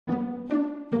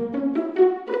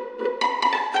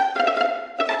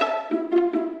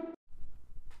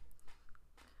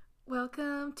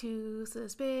too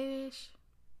suspicious.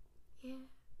 Yeah.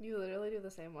 You literally do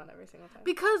the same one every single time.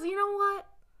 Because, you know what?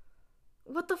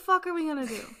 What the fuck are we gonna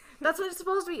do? That's what it's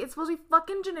supposed to be. It's supposed to be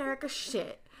fucking generic as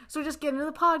shit. So just get into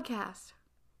the podcast.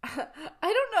 I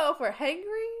don't know if we're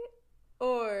hangry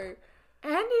or...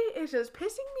 Andy is just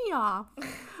pissing me off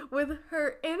with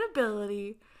her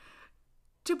inability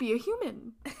to be a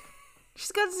human.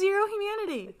 She's got zero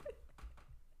humanity.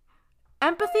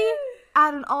 Empathy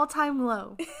at an all-time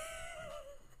low.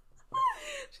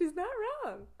 She's not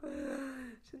wrong.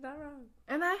 She's not wrong.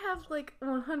 And I have, like,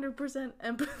 100%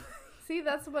 empathy. See,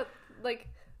 that's what, like...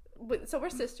 So we're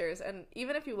sisters, and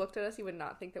even if you looked at us, you would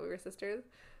not think that we were sisters.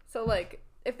 So, like,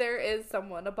 if there is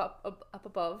someone up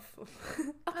above...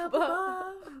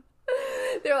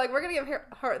 They're like, we're gonna give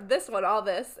her this one all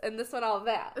this, and this one all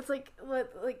that. It's like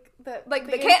that. Like,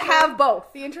 they can't have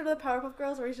both. The intro to the Powerpuff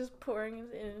Girls where he's just pouring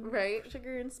in right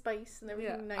sugar and spice and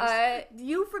everything yeah. nice.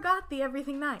 You forgot the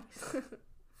everything nice.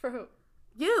 For who?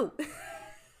 You.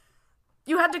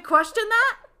 You had to question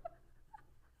that?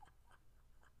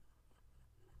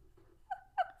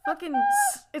 Fucking,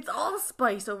 it's all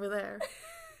spice over there.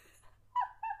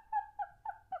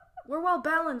 We're well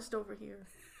balanced over here.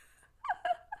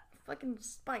 Fucking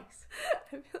spice.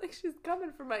 I feel like she's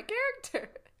coming for my character.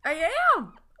 I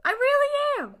am. I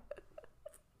really am.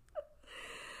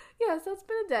 Yeah, so it's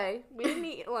been a day. We didn't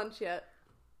eat lunch yet.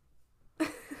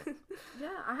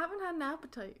 Yeah, I haven't had an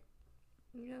appetite.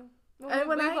 Yeah. Well,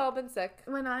 we've all been sick.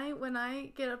 When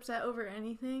I get upset over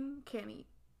anything, can't eat.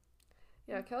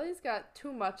 Yeah, Kelly's got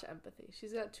too much empathy.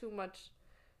 She's got too much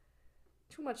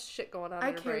shit going on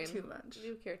in her brain. I care too much.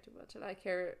 You care too much, and I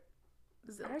care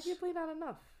zilch. Arguably not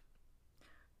enough.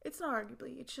 It's not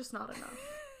arguably, it's just not enough.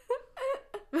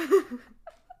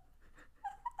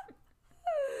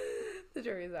 The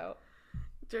jury's out.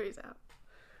 Jury's out.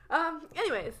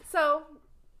 Anyways, so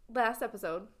last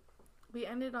episode we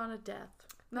ended on a death.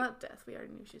 Not death, we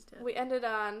already knew she's dead. We ended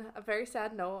on a very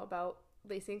sad note about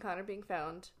Laci and Connor being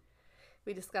found.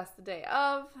 We discussed the day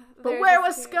of. But where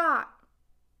was Scott?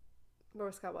 Where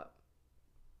was Scott what?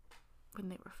 When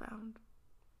they were found.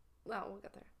 No, we'll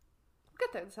get there. We'll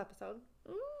get there this episode.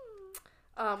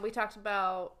 We talked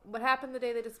about what happened the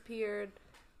day they disappeared.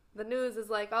 The news is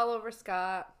like all over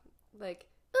Scott. Like,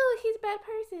 oh, he's a bad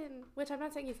person. Which I'm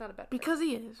not saying he's not a bad person. Because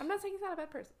he is. I'm not saying he's not a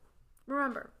bad person.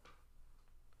 Remember.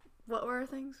 What were our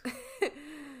things?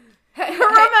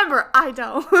 Remember, I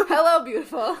don't. Hello,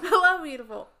 beautiful. Hello,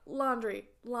 beautiful. Laundry.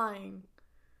 Lying.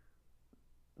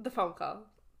 The phone call.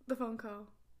 The phone call.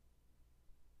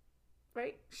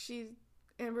 Right? She's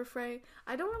Amber Frey.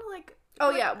 I don't want to like...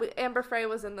 Oh, yeah. Amber Frey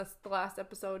was in the last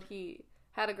episode. He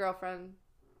had a girlfriend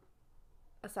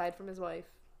aside from his wife.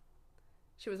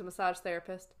 She was a massage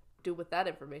therapist. Do with that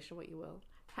information what you will.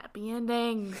 Happy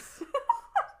endings.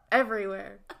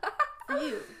 Everywhere. For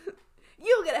you.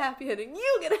 You get a happy ending.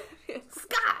 You get a happy ending.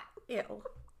 Scott! Ew.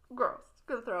 Gross.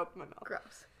 Gonna throw up in my mouth.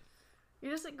 Gross.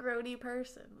 You're just a grody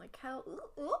person. Like how...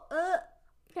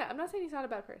 Yeah, I'm not saying he's not a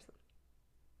bad person.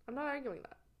 I'm not arguing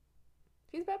that.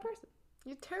 He's a bad person.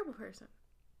 You're a terrible person.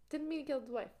 Didn't mean to kill his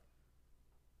wife.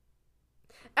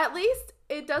 At least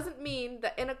it doesn't mean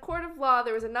that in a court of law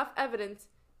there was enough evidence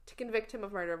to convict him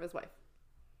of murder of his wife.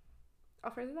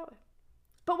 I'll phrase it that way.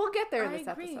 But we'll get there in this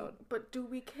episode. But do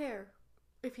we care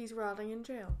if he's rotting in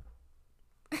jail?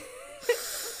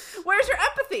 Where's your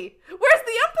empathy? Where's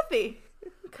the empathy?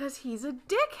 Because he's a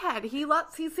dickhead.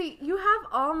 See, you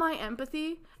have all my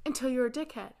empathy until you're a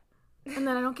dickhead. And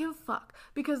then I don't give a fuck.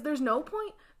 Because there's no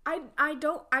point. I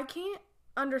can't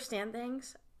understand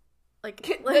things. That's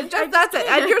it.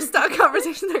 And you're stuck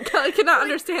conversation there, Kelly cannot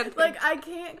understand things. Like, I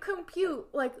can't compute,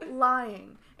 like,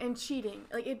 lying and cheating.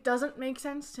 Like, it doesn't make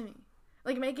sense to me.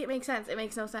 Like, make it make sense. It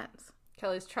makes no sense.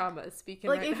 Kelly's trauma is speaking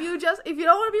like, if you don't want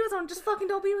to be with someone, just fucking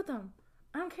don't be with them.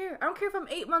 I don't care. I don't care if I'm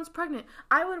 8 months pregnant.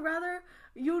 I would rather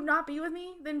you not be with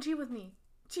me than cheat with me.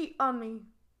 Cheat on me.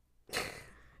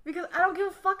 Because I don't give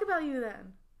a fuck about you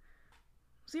then.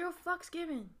 0 fucks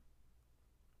given.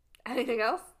 Anything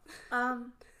else?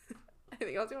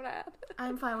 Anything else you want to add?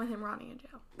 I'm fine with him rotting in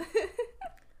jail.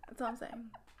 That's all I'm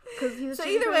saying. So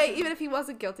either way, even if he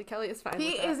wasn't guilty, Kelly is fine with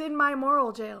that. He is in my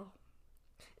moral jail.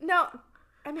 No,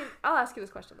 I mean, I'll ask you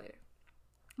this question later.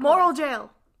 Moral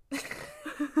jail.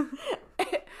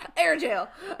 Air jail.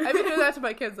 I've been doing that to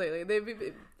my kids lately. They've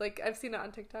been, like, I've seen it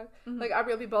on TikTok. Mm-hmm. Like,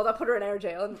 Aubrey will be bold. I'll put her in air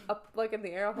jail and up, like, in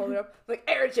the air. I'll hold her up. Like,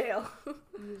 air jail.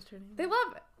 They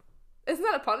love it. It's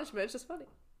not a punishment. It's just funny.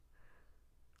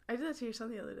 I did that to your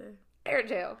son the other day. Air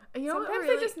jail. You know Sometimes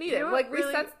really, they just need it. Like,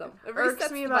 really resets them. It irks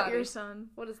resets me the about body. Your son.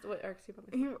 What irks you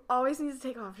about me? He always needs to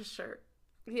take off his shirt.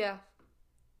 Yeah.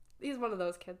 He's one of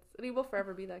those kids. And he will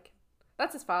forever be that kid.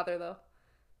 That's his father, though.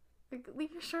 Like,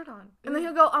 leave your shirt on. And then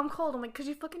he'll go, I'm cold. I'm like, because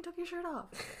you fucking took your shirt off.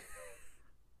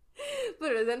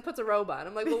 Literally, then puts a robe on.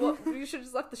 I'm like, well, what? You should have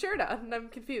just left the shirt on. And I'm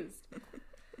confused.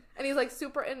 And he's, like,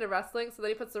 super into wrestling, so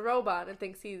then he puts the robe on and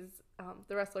thinks he's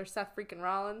the wrestler Seth freaking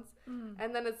Rollins.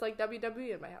 And then it's, like,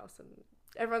 WWE in my house, and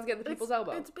everyone's getting the people's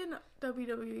elbow. It's been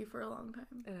WWE for a long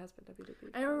time. It has been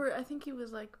WWE. I remember, I think he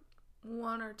was, like,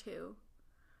 1 or 2.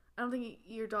 I don't think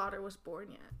your daughter was born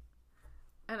yet.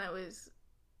 And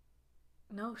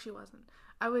no, she wasn't.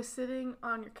 I was sitting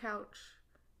on your couch,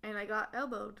 and I got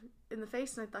elbowed in the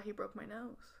face, and I thought he broke my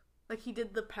nose. Like, he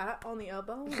did the pat on the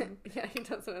elbow, and yeah, he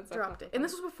does it. dropped it. And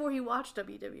this was before he watched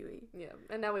WWE. Yeah,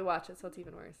 and now we watch it, so it's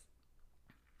even worse.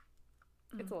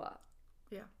 It's a lot.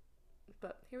 Yeah.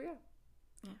 But here we are.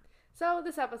 Yeah. So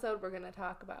this episode, we're going to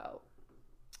talk about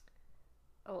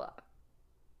a lot.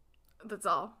 That's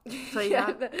all. So yeah.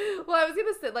 Well, I was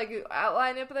going to like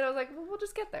outline it, but then I was like, well, we'll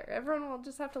just get there. Everyone will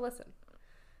just have to listen.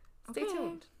 Stay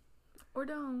tuned. Or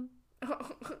don't.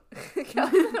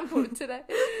 Kelly's in a mood today.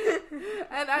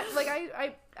 And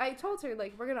I told her,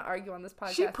 like, we're going to argue on this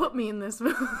podcast. She put me in this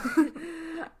mood.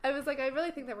 I was like, I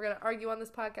really think that we're going to argue on this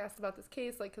podcast about this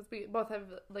case, like, because we both have,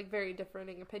 like, very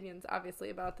differing opinions, obviously,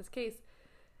 about this case.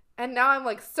 And now I'm,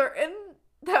 like, certain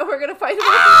that we're going to fight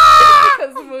about this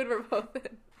because the mood we're both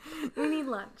in. We need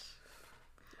lunch.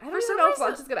 I don't even know if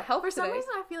lunch is going to help For today. some reason,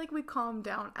 I feel like we calm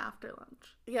down after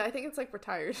lunch. Yeah, I think it's like we're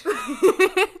tired.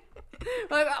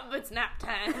 We're like, oh, it's nap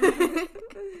time.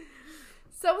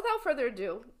 So without further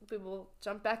ado, we will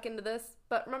jump back into this.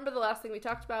 But remember the last thing we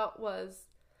talked about was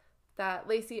that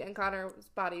Laci and Connor's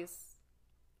bodies,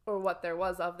 or what there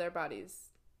was of their bodies,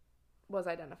 was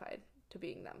identified to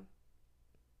being them.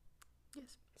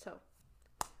 Yes. So,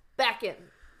 back in.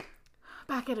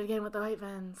 Back at it again with the white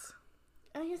vans.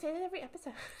 Oh, you say that every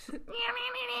episode.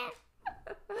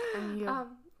 And you.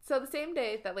 So the same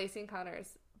day that Laci and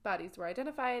Connor's bodies were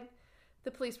identified,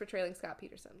 the police were trailing Scott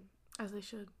Peterson. As they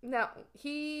should. Now,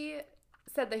 he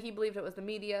said that he believed it was the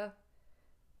media,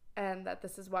 and that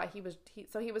this is why he was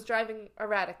driving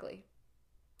erratically.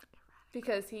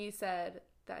 Because he said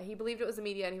that he believed it was the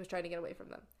media and he was trying to get away from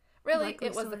them. Really, Likely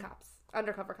it was story. the cops.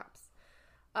 Undercover cops.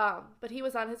 But he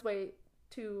was on his way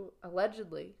to,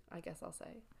 allegedly, I guess I'll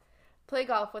say, play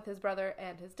golf with his brother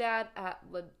and his dad at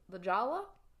Laci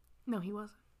No, he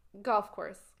wasn't. golf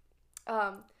course.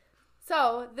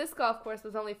 So this golf course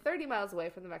was only 30 miles away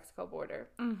from the Mexico border.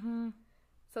 Mm-hmm.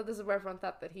 So this is where everyone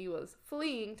thought that he was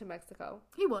fleeing to Mexico.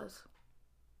 He was.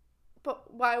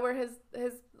 But why were his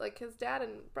dad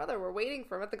and brother were waiting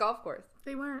for him at the golf course?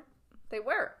 They weren't. They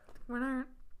were. We're not.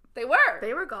 They were.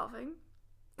 They were golfing.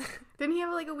 Didn't he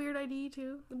have, like, a weird ID,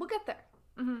 too? We'll get there.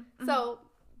 Mm-hmm. Mm-hmm. So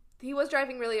he was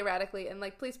driving really erratically, and,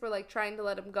 like, police were, like, trying to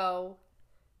let him go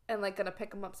and, like, gonna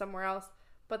pick him up somewhere else.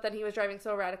 But then he was driving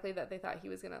so erratically that they thought he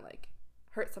was gonna, like,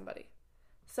 hurt somebody.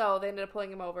 So they ended up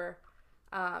pulling him over.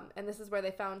 And this is where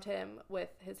they found him with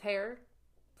his hair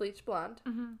bleached blonde.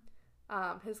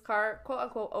 Mm-hmm. His car, quote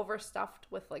unquote, overstuffed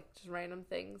with, like, just random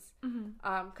things.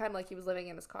 Mm-hmm. Kind of like he was living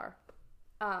in his car.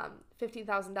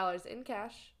 $15,000 in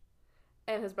cash,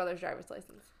 and his brother's driver's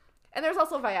license. And there's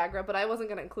also Viagra, but I wasn't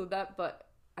going to include that, but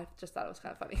I just thought it was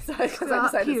kind of funny. So I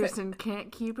decided Peterson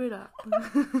can't keep it up.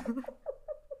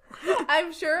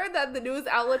 I'm sure that the news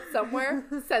outlet somewhere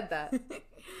said that.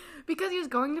 Because he was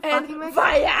going to And fucking Mexico.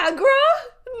 Viagra?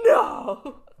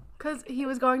 No. Because he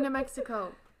was going to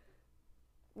Mexico.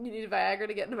 You need Viagra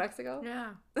to get into Mexico? Yeah.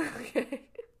 Okay.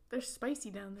 They're spicy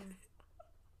down there.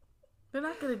 They're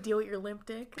not going to deal with your limp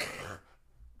dick.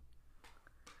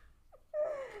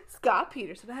 Scott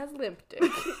Peterson has limp dick.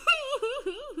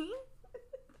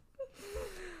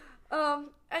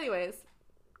 Anyways.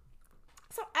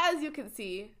 So as you can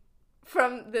see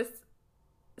from this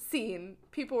scene,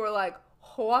 people were like,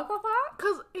 what the fuck?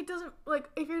 Because it doesn't, like,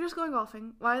 if you're just going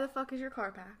golfing, why the fuck is your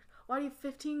car packed? Why do you have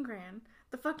 15 grand?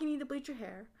 The fuck you need to bleach your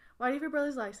hair? Why do you have your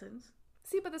brother's license?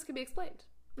 See, but this can be explained.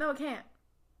 No, it can't.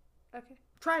 Okay.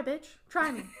 Try, bitch.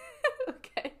 Try me.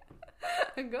 Okay.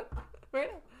 I'm good. Right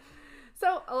now.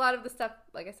 So, a lot of the stuff,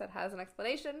 like I said, has an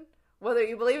explanation. Whether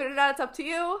you believe it or not, it's up to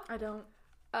you. I don't.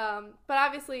 But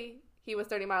obviously, he was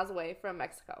 30 miles away from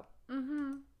Mexico.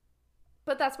 Mm-hmm.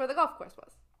 But that's where the golf course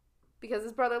was. Because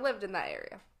his brother lived in that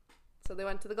area. So they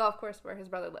went to the golf course where his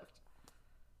brother lived.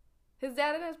 His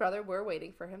dad and his brother were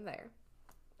waiting for him there.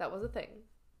 That was a thing.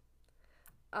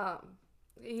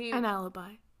 An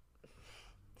alibi.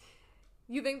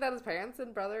 You think that his parents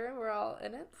and brother were all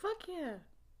in it? Fuck yeah.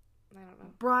 I don't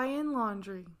know. Brian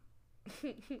Laundrie.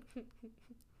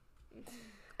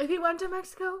 If he went to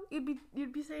Mexico, you'd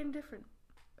be saying different.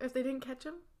 If they didn't catch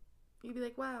him, you'd be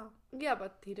like, wow. Yeah,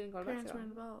 but he didn't go to Parents Mexico. were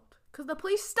involved. Because the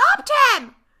police stopped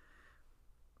him!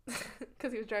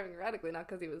 Because he was driving erratically, not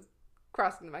because he was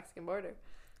crossing the Mexican border.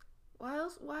 Why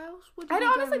else would you I be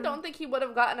honestly driving? don't think he would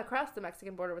have gotten across the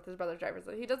Mexican border with his brother's driver's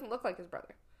license. He doesn't look like his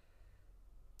brother.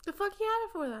 The fuck he had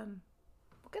it for then?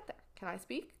 We'll get there. Can I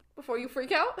speak before you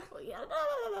freak out?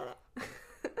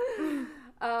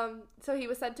 So he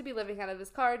was said to be living out of his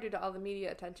car due to all the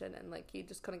media attention, and like he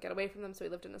just couldn't get away from them, so he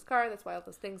lived in his car. That's why all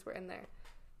those things were in there.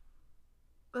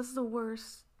 That's the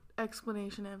worst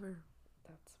explanation ever.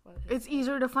 That's what it is. It's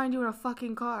easier to find you in a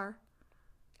fucking car.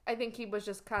 I think he was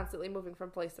just constantly moving from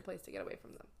place to place to get away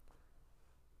from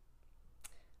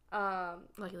them.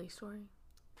 Likely story.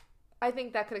 I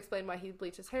think that could explain why he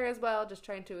bleached his hair as well, just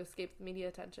trying to escape the media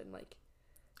attention. Like,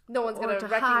 no one's going to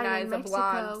recognize a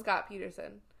blonde Scott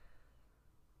Peterson.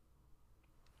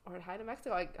 Or to hide in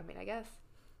Mexico, I mean, I guess.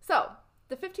 So,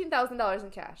 the $15,000 in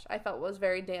cash I felt was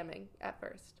very damning at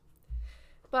first.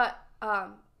 But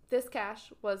this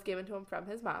cash was given to him from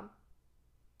his mom.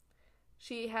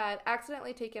 She had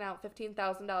accidentally taken out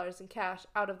 $15,000 in cash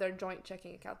out of their joint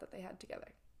checking account that they had together.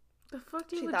 The fuck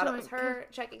do you She thought it was her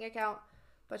checking account,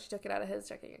 but she took it out of his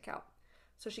checking account.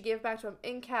 So she gave it back to him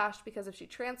in cash because if she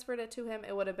transferred it to him,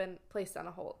 it would have been placed on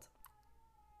a hold.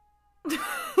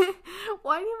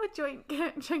 Why do you have a joint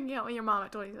checking account with your mom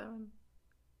at 27?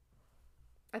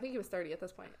 I think he was 30 at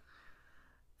this point.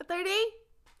 At 30?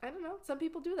 I don't know. Some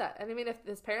people do that. And I mean, if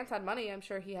his parents had money, I'm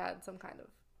sure he had some kind of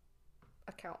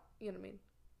account. You know what I mean?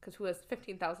 Because who has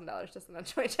 $15,000 just in a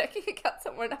joint checking account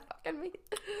somewhere? Not fucking me.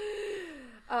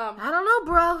 I don't know,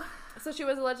 bro. So she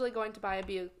was allegedly going to buy a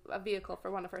vehicle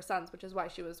for one of her sons, which is why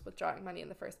she was withdrawing money in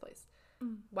the first place.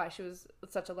 Why she was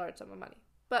with such a large sum of money.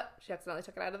 But she accidentally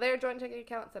took it out of their joint checking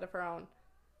account instead of her own.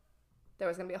 There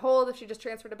was going to be a hold if she just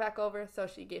transferred it back over, so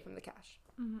she gave him the cash.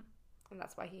 Mm-hmm. And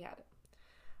that's why he had it.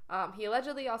 He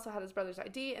allegedly also had his brother's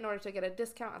ID in order to get a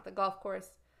discount at the golf course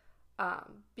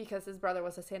because his brother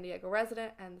was a San Diego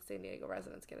resident, and the San Diego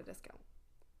residents get a discount.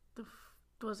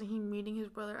 Wasn't he meeting his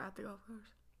brother at the golf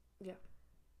course? Yeah.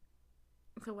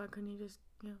 So why couldn't he just,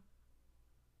 do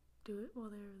it while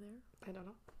they were there? I don't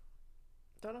know.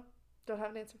 Don't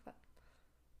have an answer for that.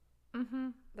 Mm-hmm.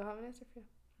 Don't have an answer for you.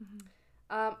 Mm-hmm.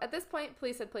 At this point,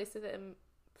 police had placed him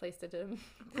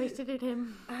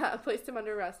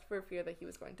under arrest for fear that he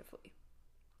was going to flee.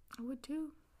 I would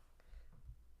too.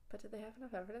 But did they have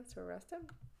enough evidence to arrest him?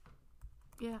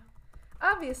 Yeah.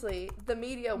 Obviously, the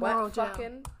media Moral went jail.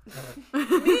 fucking...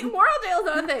 Moral jail's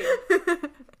not a thing.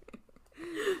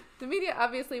 The media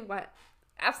obviously went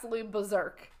absolutely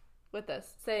berserk with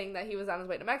this, saying that he was on his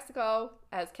way to Mexico,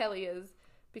 as Kelly is,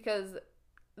 because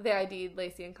they ID'd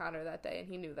Laci and Connor that day, and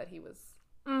he knew that he was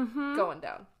going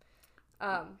down.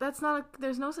 There's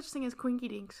no such thing as quinky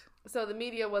dinks. So the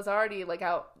media was already like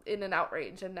out in an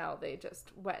outrage, and now they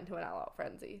just went into an all-out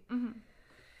frenzy. Mm-hmm.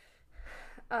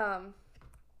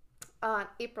 On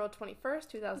April 21st,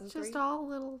 2003. It's just all a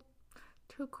little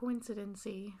too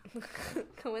coincidency.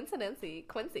 Quincy.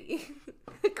 Is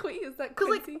that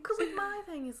Quincy? Because my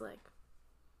thing is like...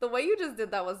 The way you just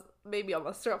did that was maybe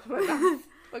almost throw up in my mouth.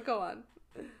 But go on.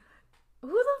 Who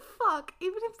the fuck,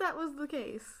 even if that was the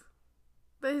case,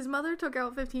 that his mother took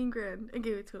out $15,000 and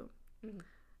gave it to him. Mm-hmm.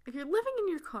 If you're living in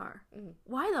your car,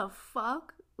 why the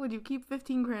fuck would you keep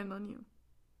 $15,000 on you?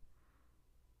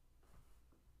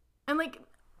 And like,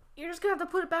 you're just gonna have to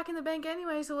put it back in the bank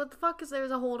anyway, so what the fuck is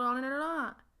there's a hold on it or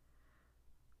not?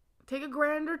 Take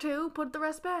 $1,000 or $2,000, put the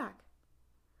rest back.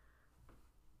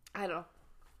 I don't know.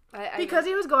 Because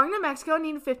he was going to Mexico and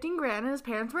needed $15,000 and his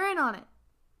parents were in on it.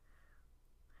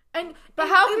 But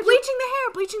how could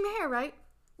bleaching the hair, right?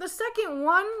 The second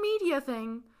one media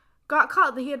thing got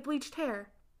caught that he had bleached hair,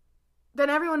 then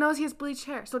everyone knows he has bleached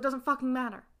hair, so it doesn't fucking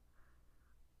matter.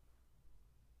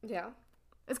 Yeah.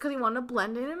 It's because he wanted to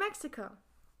blend in Mexico.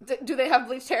 Do they have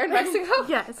bleached hair in Mexico?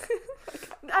 Yes.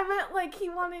 I meant like he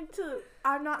wanted to,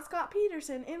 I'm not Scott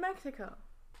Peterson in Mexico.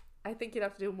 I think you'd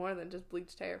have to do more than just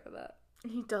bleached hair for that.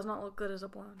 He does not look good as a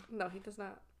blonde. No, he does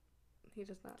not. He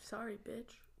does not. Sorry,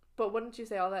 bitch. But wouldn't you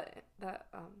say all that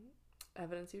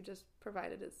evidence you just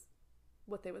provided is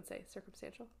what they would say,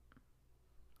 circumstantial?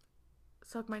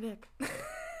 Suck my dick.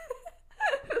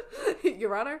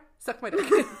 Your Honor, suck my dick.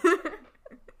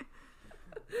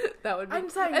 That would be... I'm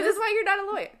sorry. And this is why you're not a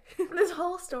lawyer. This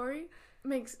whole story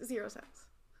makes zero sense.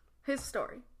 His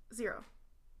story. Zero.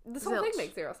 This whole thing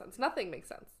makes zero sense. Nothing makes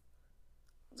sense.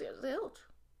 Zilch.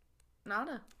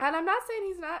 Nada. And I'm not saying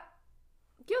he's not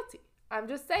guilty. I'm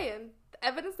just saying the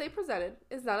evidence they presented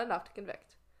is not enough to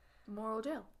convict. Moral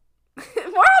jail. Moral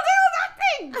jail is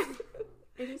nothing!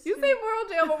 You true. say moral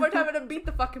jail one more time, I'm gonna beat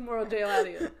the fucking moral jail out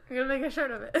of you. I'm gonna make a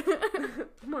shirt of it.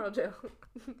 Moral jail.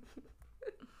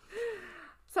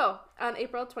 So, on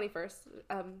April 21st,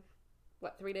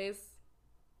 3 days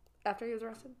after he was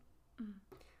arrested?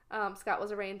 Scott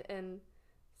was arraigned in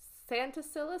Santa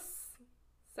Silas?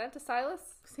 Santa?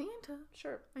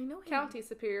 Sure. I know him. County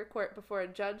Superior Court before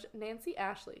Judge Nancy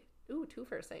Ashley. Ooh, 2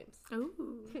 first names.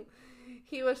 Ooh.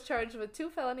 He was charged with 2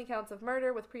 felony counts of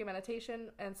murder with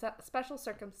premeditation and special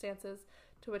circumstances,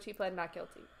 to which he pled not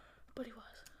guilty. But he was.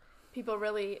 People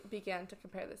really began to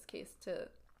compare this case to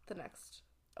the next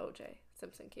O.J.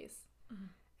 Simpson case. Mm-hmm.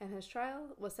 And his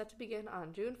trial was set to begin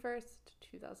on June 1st,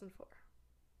 2004.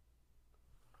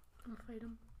 I'll fight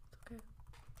him. It's okay.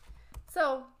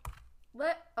 So,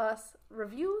 let us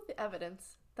review the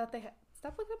evidence that they had.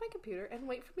 Stop looking at my computer and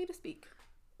wait for me to speak.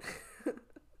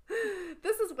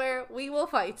 This is where we will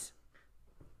fight.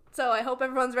 So I hope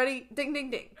everyone's ready. Ding, ding,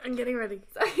 ding. I'm getting ready.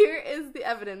 So here is the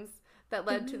evidence that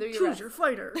led to the arrest. Choose your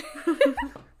fighter.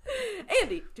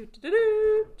 Andy.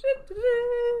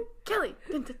 Kelly.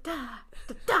 So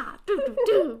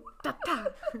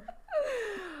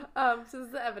this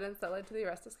is the evidence that led to the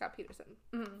arrest of Scott Peterson.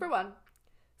 Mm-hmm. For one,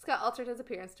 Scott altered his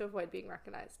appearance to avoid being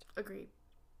recognized. Agreed.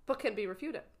 But can be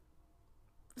refuted.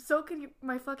 So can you,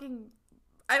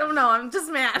 I don't know, I'm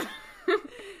just mad.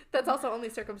 That's also only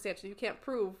circumstantial. You can't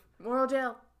prove. Moral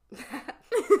jail. You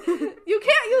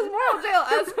can't use moral jail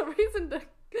as a reason to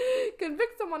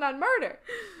convict someone on murder.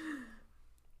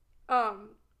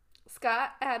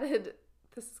 Scott added,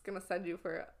 this is gonna send you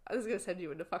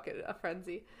into fucking a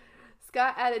frenzy.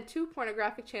 Scott added 2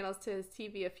 pornographic channels to his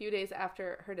TV a few days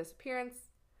after her disappearance.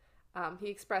 He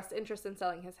expressed interest in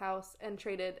selling his house and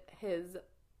traded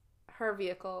her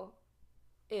vehicle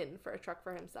in for a truck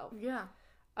for himself. Yeah.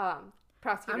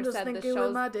 Prosecutors said this shows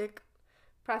with my dick.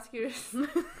 Prosecutors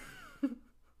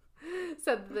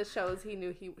said that this shows he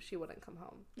knew she wouldn't come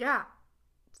home. Yeah.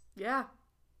 Yeah.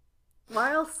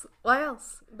 Why else? Why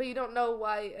else? But you don't know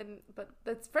why, but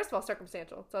that's first of all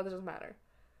circumstantial, so it doesn't matter.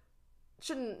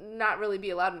 Shouldn't not really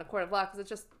be allowed in a court of law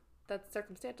because that's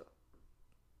circumstantial.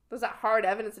 There's not hard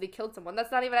evidence that he killed someone.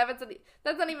 That's not even evidence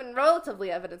that's not even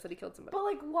relatively evidence that he killed somebody.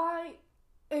 But why?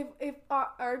 If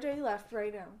RJ left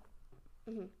right now,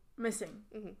 mm-hmm. missing,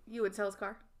 mm-hmm. you would sell his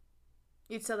car?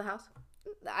 You'd sell the house?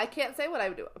 I can't say what I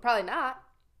would do. Probably not.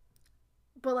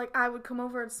 But I would come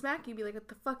over and smack you, and be like, "What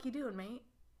the fuck you doing, mate?"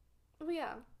 Well,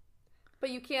 yeah, but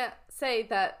you can't say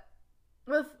that.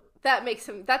 That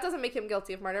doesn't make him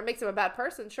guilty of murder. It makes him a bad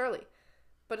person, surely,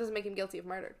 but it doesn't make him guilty of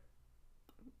murder.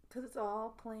 Because it's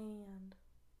all planned.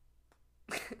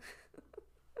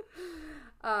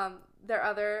 Their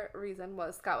other reason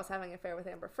was Scott was having an affair with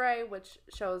Amber Frey, which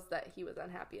shows that he was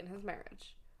unhappy in his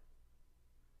marriage.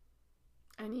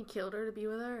 And he killed her to be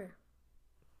with her.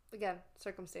 Again,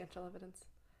 circumstantial evidence.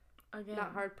 Again,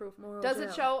 not hard proof. Moral does jail.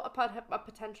 it show a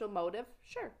potential motive?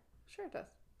 Sure it does.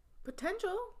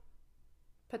 Potential.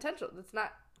 It's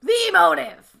not the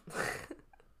motive.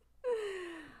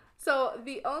 So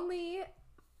the only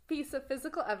piece of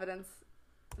physical evidence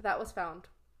that was found,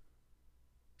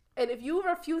 and if you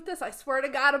refute this, I swear to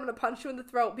God, I'm gonna punch you in the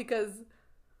throat, because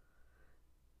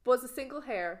was a single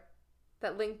hair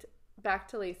that linked back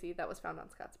to Laci that was found on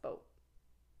Scott's boat.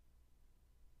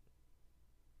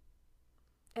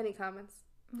 Any comments?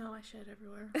 No, I shed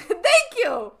everywhere. Thank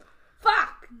you!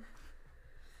 Fuck!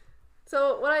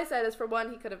 So what I said is, for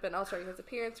one, he could have been altering his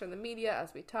appearance from the media,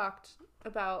 as we talked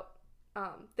about.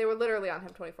 They were literally on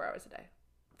him 24 hours a day.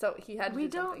 So he had to do something. We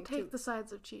don't take the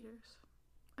sides of cheaters.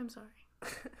 I'm sorry.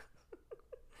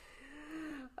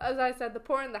 As I said, the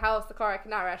porn, the house, the car, I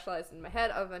cannot rationalize in my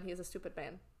head other than he's a stupid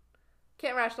man.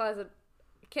 Can't rationalize it.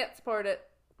 Can't support it.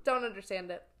 Don't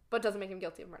understand it. But doesn't make him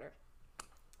guilty of murder.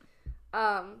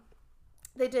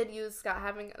 They did use Scott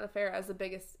having an affair as the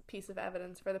biggest piece of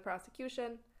evidence for the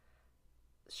prosecution.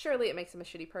 Surely it makes him a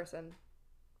shitty person,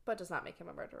 but does not make him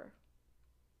a murderer.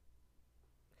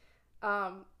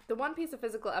 The one piece of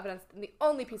physical evidence, and the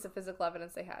only piece of physical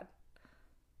evidence they had,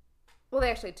 well, they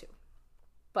actually had 2,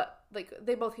 but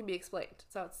they both can be explained,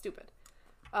 so it's stupid.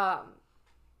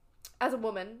 As a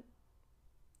woman,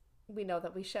 we know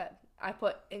that we shed. I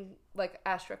put in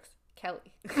asterisk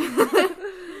Kelly.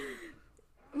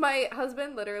 My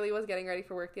husband literally was getting ready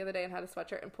for work the other day and had a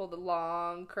sweatshirt and pulled the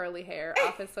long curly hair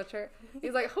off his sweatshirt.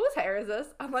 He's like, "Whose hair is this?"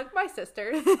 I'm like, "My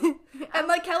sister's."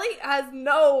 And Kelly has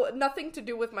nothing to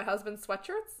do with my husband's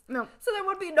sweatshirts. No. So there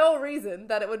would be no reason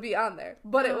that it would be on there,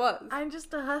 but it was. I'm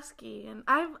just a husky, and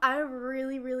I have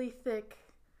really, really thick,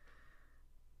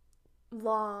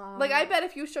 long. I bet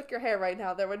if you shook your hair right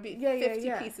now, there would be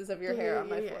 50 pieces of your hair on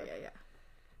my floor. Yeah.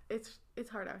 It's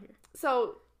hard out here.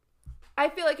 So I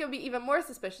feel like it would be even more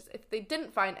suspicious if they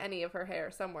didn't find any of her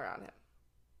hair somewhere on him.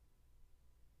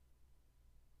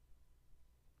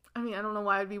 I mean, I don't know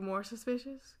why I'd be more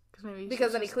suspicious.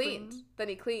 Because then he cleaned. Then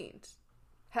he cleaned.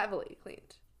 Heavily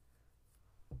cleaned.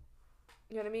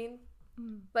 You know what I mean?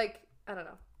 Like, I don't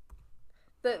know.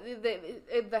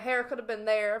 The hair could have been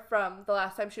there from the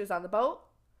last time she was on the boat,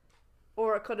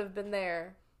 or it could have been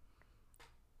there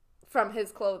from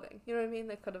his clothing. You know what I mean?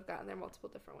 They could have gotten there multiple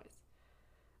different ways.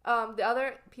 The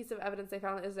other piece of evidence they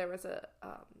found is there was a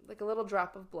little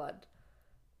drop of blood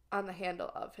on the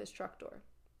handle of his truck door.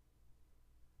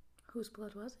 Whose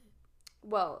blood was it?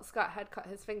 Well, Scott had cut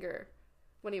his finger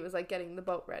when he was like getting the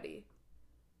boat ready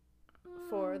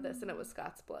for this, and it was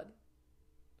Scott's blood.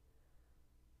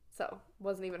 So, it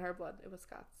wasn't even her blood, it was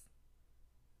Scott's.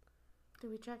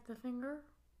 Did we check the finger?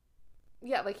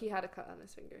 Yeah, like he had a cut on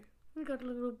his finger. We got a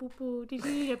little boo-boo. Did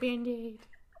you need a Band-Aid?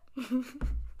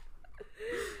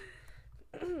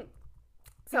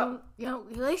 So,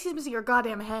 Laci's missing your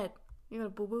goddamn head. You got a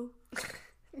boo-boo?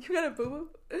 You got a boo-boo?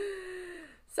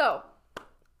 So,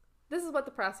 this is what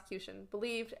the prosecution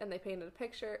believed, and they painted a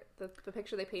picture, the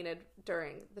picture they painted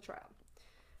during the trial.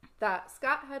 That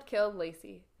Scott had killed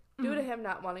Laci due to him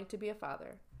not wanting to be a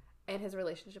father and his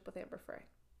relationship with Amber Frey.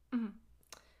 Mm-hmm.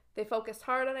 They focused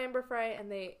hard on Amber Frey,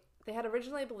 and they had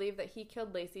originally believed that he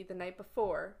killed Laci the night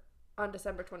before on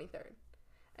December 23rd.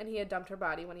 And he had dumped her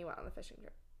body when he went on the fishing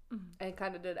trip. Mm-hmm. And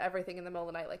kind of did everything in the middle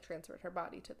of the night, like transferred her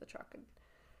body to the truck and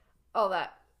all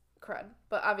that crud.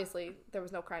 But obviously, there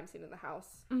was no crime scene in the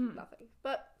house. Mm-hmm. Nothing.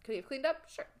 But could he have cleaned up?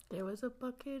 Sure. There was a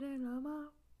bucket and a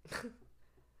mop.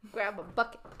 Grab a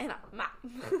bucket and a mop.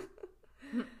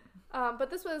 But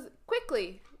this was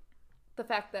quickly, the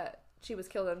fact that she was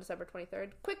killed on December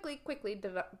 23rd, quickly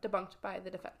debunked by the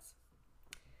defense.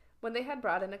 When they had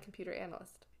brought in a computer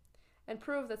analyst and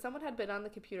proved that someone had been on the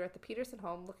computer at the Peterson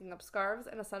home looking up scarves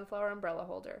and a sunflower umbrella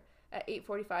holder at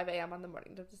 8:45 a.m. on the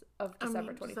morning of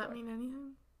December 24th. Does that mean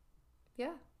anything?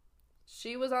 Yeah.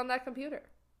 She was on that computer.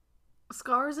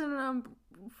 Scarves and a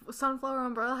sunflower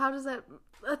umbrella? How does that...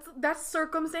 That's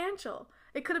circumstantial.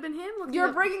 It could have been him looking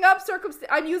You're bringing up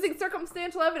I'm using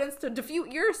circumstantial evidence to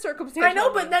defute your circumstantial I know,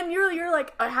 evidence. but then you're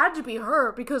like, it had to be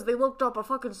her because they looked up a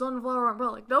fucking sunflower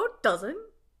umbrella. Like, no, it doesn't.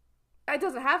 It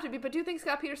doesn't have to be, but do you think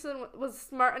Scott Peterson was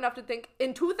smart enough to think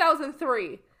in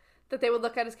 2003 that they would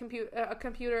look at his computer at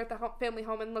the family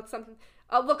home and look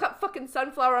up fucking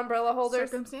sunflower umbrella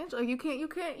holders? Circumstantial. You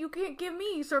can't give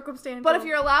me circumstantial. But if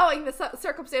you're allowing the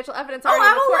circumstantial evidence already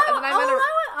in the court, and then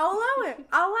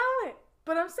I'll allow it.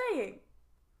 But I'm saying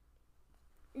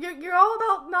you're all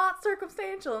about not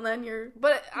circumstantial, and then you're.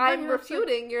 But I'm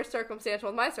refuting your circumstantial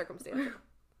with my circumstantial.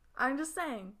 I'm just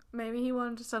saying, maybe he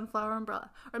wanted a sunflower umbrella.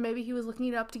 Or maybe he was looking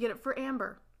it up to get it for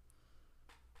Amber.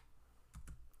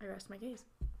 I rest my case.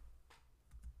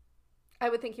 I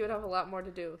would think he would have a lot more to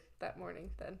do that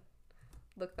morning than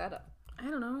look that up. I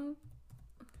don't know.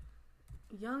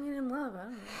 Young and in love,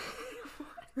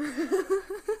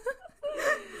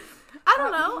 I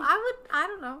don't know. I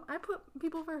don't know. I put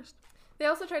people first. They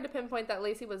also tried to pinpoint that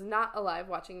Laci was not alive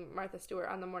watching Martha Stewart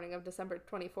on the morning of December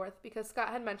 24th because Scott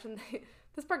had mentioned,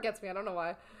 this part gets me, I don't know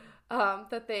why,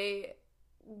 that they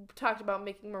talked about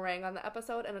making meringue on the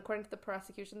episode, and according to the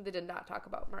prosecution, they did not talk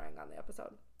about meringue on the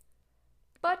episode.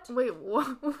 But... Wait,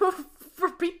 what?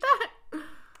 Repeat that?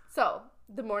 So,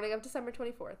 the morning of December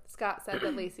 24th, Scott said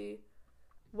that Laci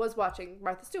was watching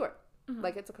Martha Stewart,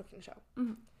 like it's a cooking show,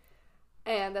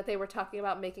 and that they were talking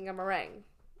about making a meringue.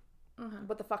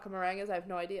 What the fuck a meringue is, I have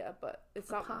no idea, but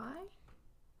it's not pie.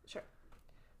 Sure,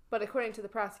 but according to the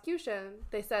prosecution,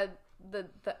 they said the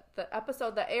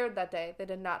episode that aired that day, they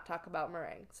did not talk about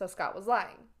meringue, so Scott was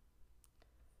lying.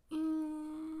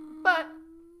 But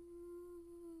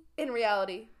in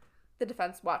reality, the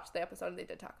defense watched the episode and they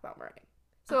did talk about meringue.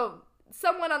 So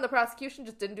someone on the prosecution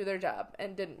just didn't do their job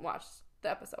and didn't watch the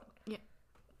episode. Yeah,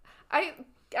 I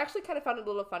actually kind of found it a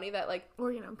little funny that, like...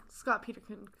 Or, Scott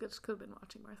Peterson could have been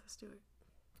watching Martha Stewart.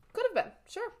 Could have been.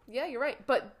 Sure. Yeah, you're right.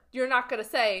 But you're not going to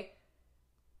say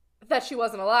that she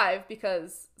wasn't alive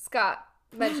because Scott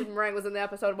mentioned meringue was in the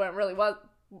episode when it really was.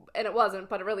 And it wasn't,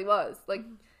 but it really was. Like,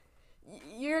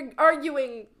 you're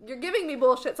giving me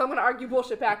bullshit, so I'm going to argue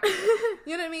bullshit back to you.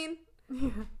 You know what I mean? Yeah.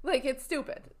 Like, it's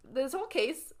stupid. This whole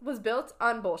case was built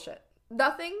on bullshit.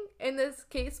 Nothing in this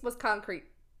case was concrete.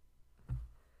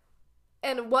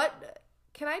 And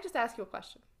can I just ask you a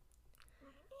question?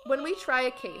 When we try a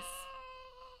case,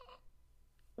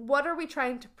 what are we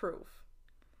trying to prove?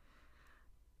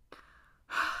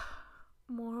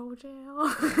 Moral jail.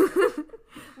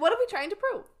 What are we trying to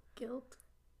prove? Guilt.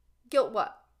 Guilt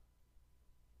what?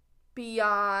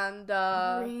 Beyond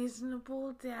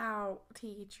reasonable doubt,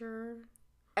 teacher.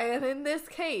 And in this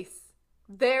case,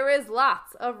 there is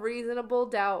lots of reasonable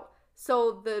doubt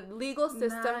So the legal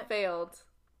system Not- failed.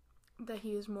 That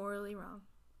he is morally wrong.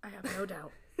 I have no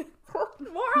doubt.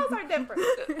 Morals are different.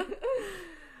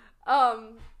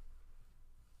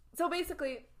 So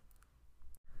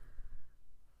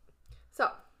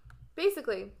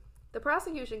basically, the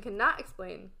prosecution cannot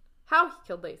explain how he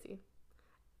killed Laci.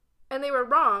 And they were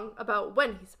wrong about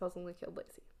when he supposedly killed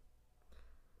Laci.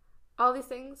 All these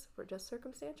things were just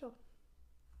circumstantial.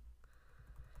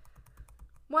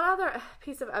 One other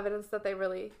piece of evidence that they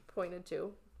really pointed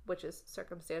to, which is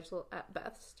circumstantial at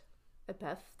best,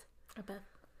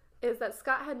 is that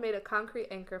Scott had made a concrete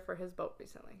anchor for his boat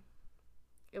recently.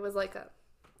 It was like a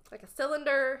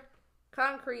cylinder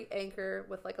concrete anchor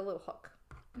with like a little hook.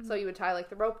 Mm-hmm. So you would tie like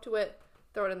the rope to it,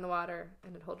 throw it in the water,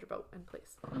 and it'd hold your boat in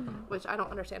place. Mm-hmm. Which I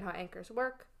don't understand how anchors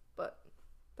work, but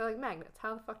they're like magnets.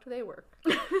 How the fuck do they work?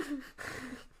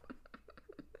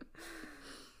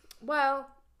 Well,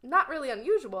 not really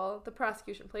unusual. The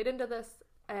prosecution played into this,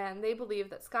 and they believe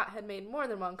that Scott had made more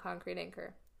than one concrete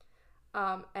anchor.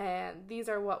 And these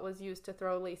are what was used to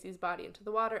throw Laci's body into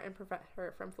the water and prevent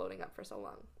her from floating up for so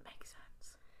long. Makes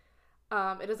sense.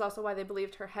 It is also why they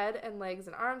believed her head and legs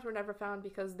and arms were never found,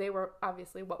 because they were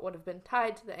obviously what would have been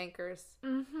tied to the anchors.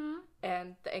 Mm-hmm.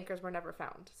 And the anchors were never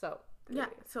found. So yeah,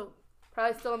 so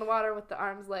probably still in the water with the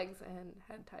arms, legs, and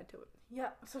head tied to it.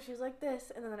 Yeah, so she's like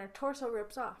this, and then her torso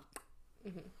rips off.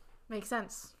 Mm-hmm. Makes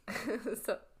sense.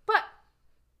 But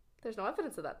there's no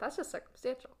evidence of that. That's just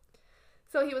circumstantial.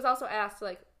 So he was also asked,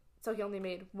 so he only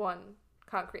made one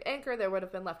concrete anchor. There would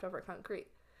have been leftover concrete.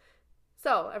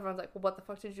 So everyone's like, well, what the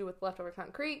fuck did you do with leftover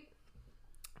concrete?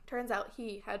 Turns out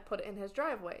he had put it in his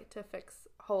driveway to fix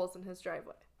holes in his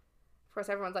driveway. Of course,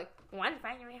 everyone's like, what?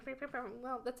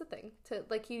 Well, that's a thing.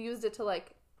 He used it to,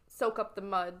 soak up the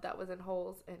mud that was in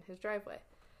holes in his driveway.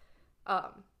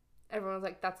 Everyone's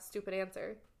like, that's a stupid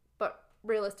answer. But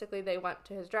realistically, they went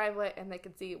to his driveway and they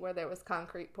could see where there was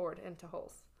concrete poured into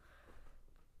holes.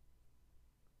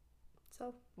 So,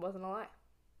 it wasn't a lie.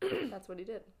 That's what he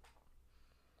did.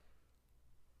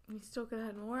 He still could have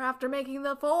had more after making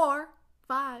the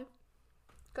 5.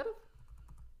 Could have.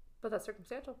 But that's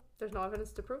circumstantial. There's no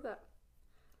evidence to prove that.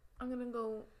 I'm gonna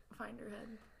go find her head.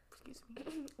 Excuse me.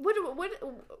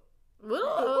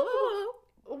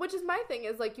 Which is my thing,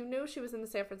 is, you knew she was in the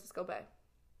San Francisco Bay.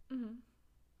 Mm-hmm.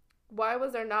 Why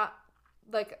was there not,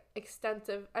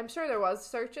 extensive... I'm sure there was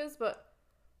searches, but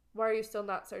why are you still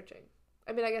not searching?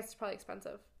 I mean, I guess it's probably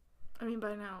expensive. I mean,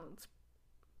 by now,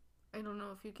 I don't know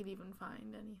if you could even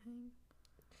find anything.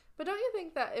 But don't you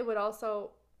think that it would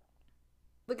also...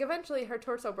 eventually her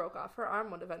torso broke off. Her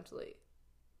arm would eventually,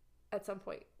 at some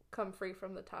point, come free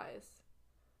from the ties.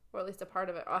 Or at least a part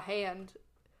of it. A hand,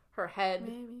 her head,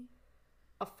 maybe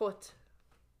a foot.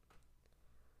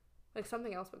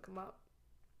 Something else would come up.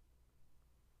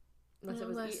 Unless it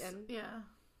was eaten. Yeah.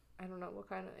 I don't know, what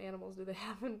kind of animals do they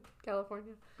have in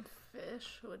California?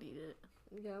 Fish would eat it.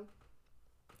 Yeah.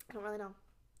 I don't really know.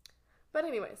 But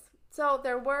anyways, so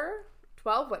there were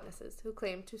 12 witnesses who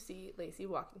claimed to see Laci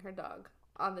walking her dog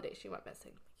on the day she went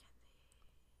missing.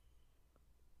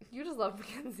 Mackenzie. You just love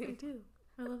Mackenzie. I do.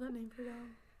 I love that name for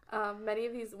dog. Many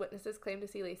of these witnesses claimed to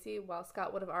see Laci while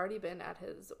Scott would have already been at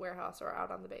his warehouse or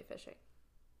out on the bay fishing.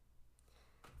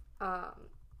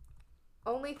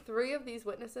 Only 3 of these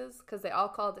witnesses, because they all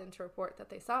called in to report that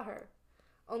they saw her,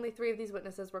 only 3 of these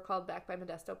witnesses were called back by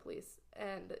Modesto police,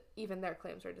 and even their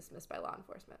claims were dismissed by law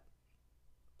enforcement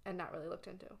and not really looked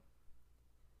into.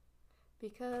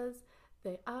 Because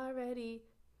they already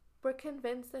were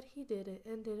convinced that he did it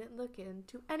and didn't look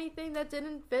into anything that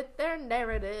didn't fit their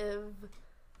narrative.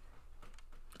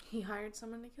 He hired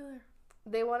someone to kill her.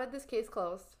 They wanted this case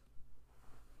closed.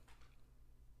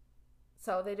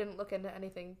 So they didn't look into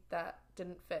anything that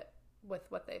didn't fit with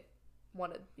what they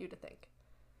wanted you to think.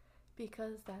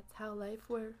 Because that's how life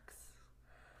works.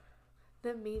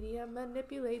 The media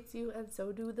manipulates you, and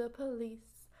so do the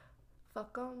police.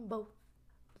 Fuck on both.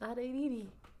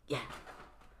 La-da-dee-dee. Yeah.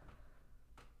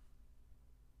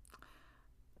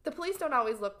 The police don't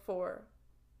always look for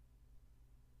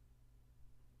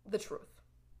the truth.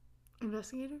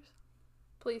 Investigators?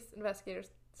 Police,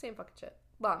 investigators, same fucking shit.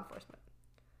 Law enforcement.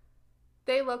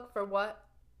 They look for what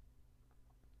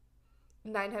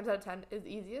 9 times out of 10 is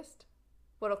easiest,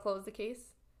 what'll close the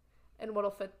case, and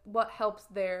what'll fit, what helps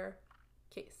their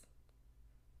case.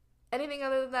 Anything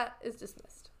other than that is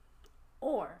dismissed.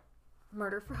 Or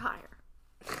murder for hire.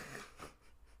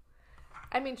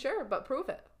 I mean, sure, but prove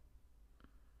it.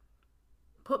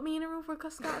 Put me in a room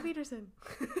with Scott Peterson.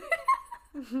 Put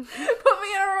me in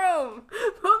a room.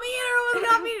 Put me in a room with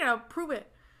Scott Peterson. Prove it.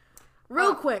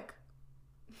 Real quick.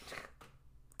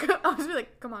 I was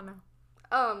like, come on now.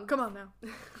 Come on now.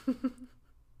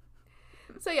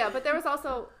 So yeah, but there was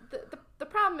also the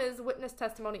problem is witness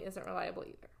testimony isn't reliable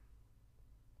either.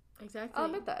 Exactly. I'll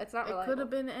admit that it's not reliable. It could have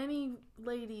been any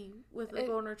lady with a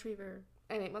golden retriever.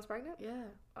 And 8 months pregnant? Yeah.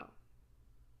 Oh.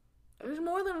 There's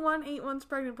more than one 8 months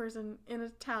pregnant person in a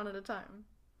town at a time.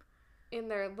 In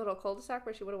their little cul-de-sac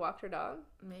where she would have walked her dog?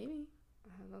 Maybe.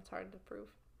 That's hard to prove.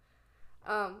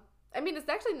 I mean, it's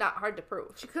actually not hard to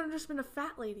prove. She could have just been a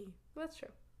fat lady. That's true.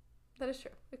 That is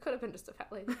true. It could have been just a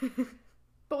fat lady.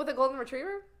 But with a golden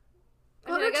retriever?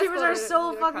 Golden retrievers are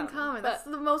so fucking common. That's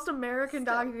the most American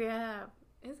dog you can have.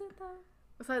 Is it though?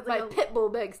 Besides, my pit bull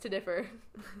begs to differ.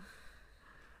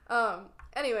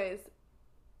 Anyways,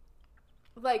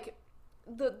 like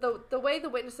the way the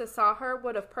witnesses saw her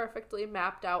would have perfectly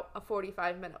mapped out a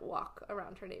 45-minute walk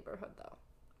around her neighborhood, though.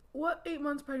 What 8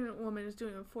 months pregnant woman is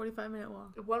doing a 45-minute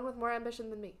walk? One with more ambition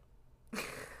than me.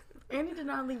 Annie did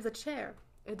not leave the chair.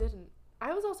 It didn't.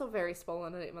 I was also very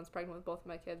swollen at 8 months pregnant with both of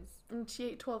my kids. And she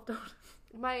ate 12 donuts.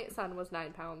 My son was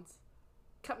 9 pounds.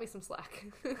 Cut me some slack.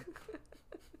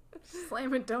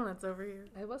 Slamming donuts over here.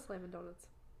 I was slamming donuts.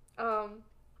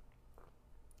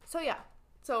 So yeah.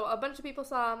 So a bunch of people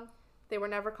saw him. They were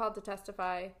never called to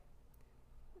testify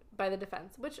by the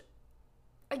defense, which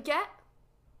I get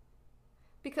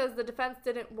because the defense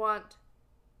didn't want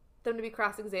them to be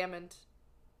cross-examined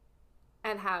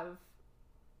and have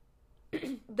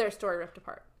their story ripped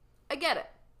apart. I get it.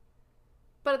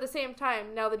 But at the same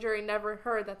time, now the jury never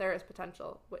heard that there is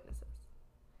potential witnesses.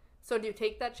 So do you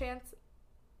take that chance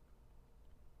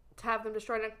to have them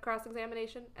destroyed in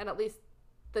cross-examination and at least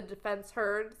the defense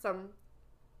heard some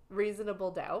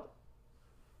reasonable doubt?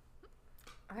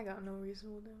 I got no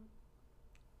reasonable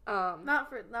doubt.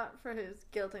 Not for his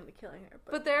guilt into killing her.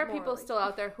 But there are people still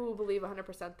out there who believe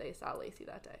 100% they saw Laci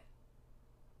that day.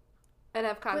 And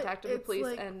have contacted the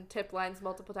police and tip lines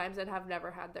multiple times and have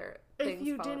never had their things followed up. If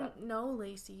you didn't know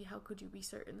Laci, how could you be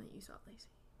certain that you saw Laci?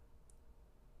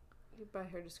 By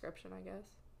her description, I guess.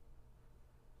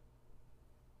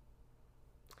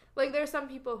 Like, there's some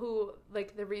people who,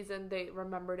 like, the reason they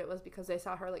remembered it was because they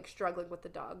saw her, like, struggling with the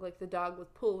dog. Like, the dog was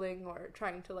pulling or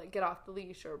trying to, like, get off the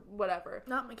leash or whatever.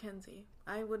 Not Mackenzie.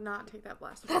 I would not take that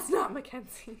blast. That's not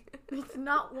Mackenzie. It's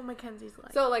not what Mackenzie's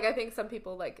like. So, like, I think some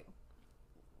people, like,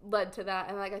 led to that.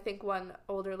 And, like, I think one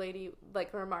older lady,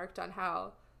 like, remarked on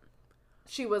how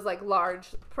she was, like,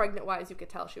 large, pregnant-wise. You could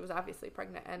tell she was obviously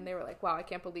pregnant. And they were like, wow, I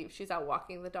can't believe she's out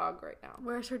walking the dog right now.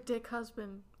 Where's her dick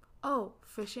husband? Oh,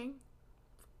 fishing?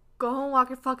 Go home, walk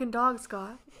your fucking dog,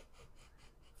 Scott.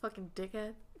 Fucking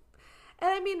dickhead. And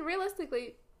I mean,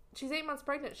 realistically, she's 8 months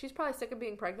pregnant. She's probably sick of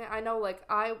being pregnant. I know, like,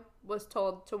 I was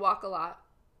told to walk a lot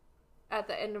at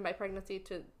the end of my pregnancy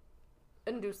to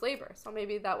induce labor. So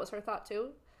maybe that was her thought, too.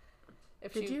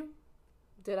 Did you?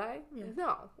 Did I? Yeah.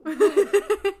 No.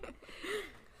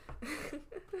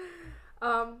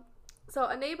 So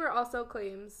a neighbor also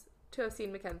claims to have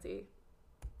seen Mackenzie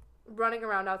running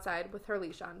around outside with her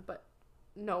leash on, but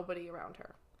nobody around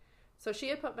her. So she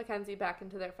had put Mackenzie back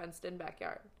into their fenced-in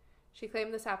backyard. She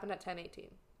claimed this happened at 10:18.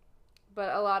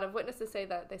 But a lot of witnesses say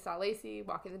that they saw Laci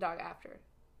walking the dog after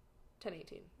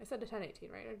 10:18. I said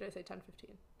 10:18, right? Or did I say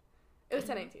 10:15? It was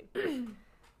 10:18.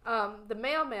 The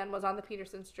mailman was on the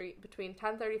Peterson street between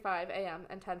 10:35 a.m.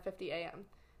 and 10:50 a.m.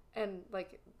 And,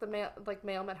 like, the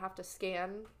mailmen have to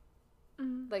scan,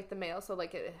 like, the mail, so,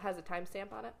 like, it has a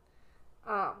timestamp on it.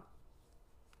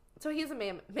 So he's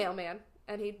a mailman,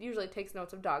 and he usually takes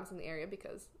notes of dogs in the area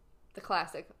because the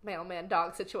classic mailman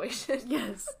dog situation.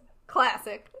 Yes.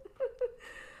 Classic.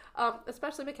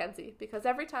 Especially Mackenzie, because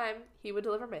every time he would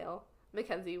deliver mail,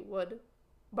 Mackenzie would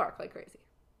bark like crazy.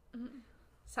 Mm-hmm.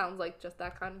 Sounds like just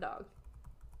that kind of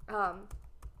dog.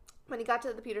 When he got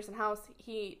to the Peterson house,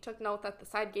 he took note that the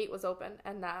side gate was open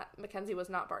and that Mackenzie was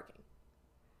not barking.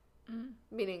 Mm-hmm.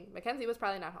 Meaning Mackenzie was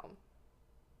probably not home.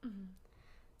 Mm-hmm.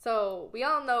 So we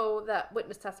all know that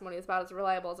witness testimony is about as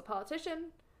reliable as a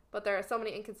politician, but there are so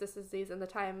many inconsistencies in the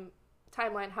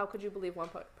timeline. How could you believe one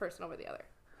person over the other?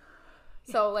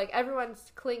 Yeah. So, like, everyone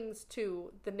clings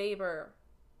to the neighbor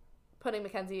putting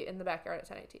Mackenzie in the backyard at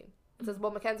 10:18. It says,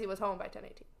 well, Mackenzie was home by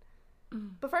 10:18. Mm-hmm.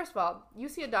 But first of all, you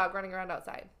see a dog running around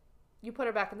outside. You put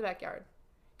her back in the backyard.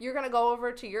 You're going to go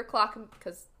over to your clock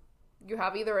because you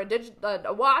have either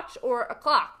a watch or a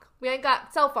clock. We ain't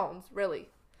got cell phones, really.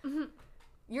 Mm-hmm.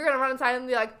 You're going to run inside and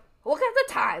be like, look at the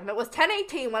time. It was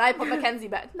 10:18 when I put Mackenzie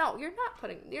back. No, you're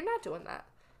not doing that.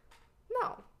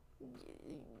 No.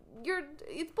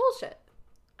 It's bullshit.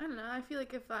 I don't know. I feel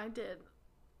like if I did,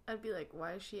 I'd be like,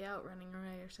 why is she out running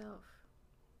around herself?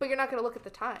 But you're not going to look at the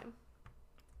time.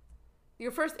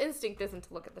 Your first instinct isn't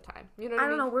to look at the time. You know what I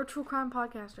mean? I don't know. We're true crime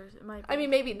podcasters. It might be. I mean,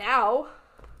 maybe now.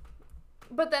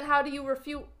 But then how do you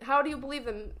believe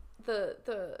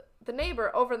the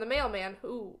neighbor over the mailman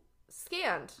who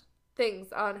scanned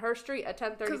things on her street at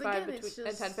 10:35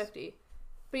 and 10:50?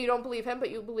 But you don't believe him, but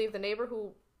you believe the neighbor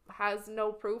who has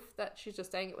no proof that she's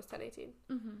just saying it was 10:18.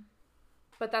 Mm-hmm.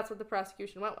 But that's what the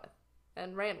prosecution went with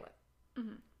and ran with.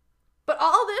 Mm-hmm. But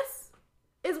all this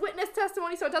is witness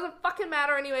testimony, so it doesn't fucking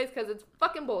matter anyways because it's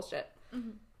fucking bullshit.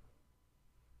 Mm-hmm.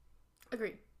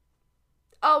 Agreed.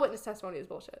 All witness testimony is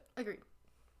bullshit. Agreed.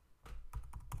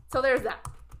 So there's that.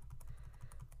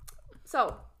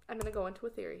 So, I'm going to go into a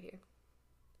theory here.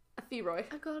 A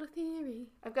theroid. I got a theory.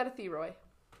 I've got a theroid.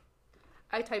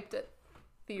 I typed it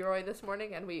theroid this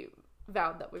morning, and we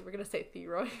vowed that we were going to say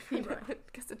theroid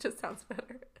because it just sounds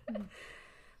better. Mm-hmm.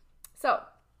 So,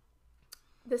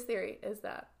 this theory is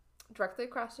that directly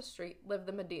across the street live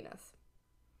the Medinas.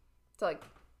 So, like,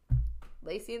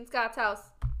 Laci and Scott's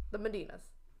house, the Medinas.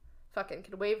 Fucking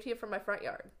can wave to you from my front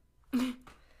yard.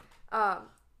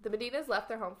 The Medinas left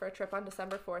their home for a trip on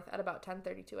December 4th at about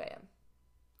 10:32 a.m.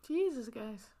 Jesus,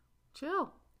 guys.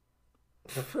 Chill.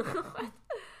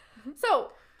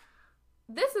 So,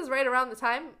 this is right around the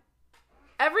time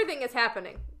everything is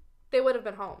happening. They would have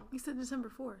been home. You said December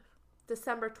 4th.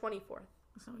 December 24th.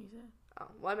 That's not what you said. Oh,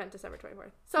 well, I meant December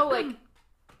 24th. So, like,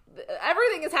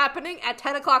 everything is happening at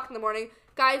 10 o'clock in the morning.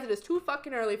 Guys, it is too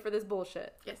fucking early for this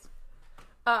bullshit. Yes.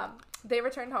 They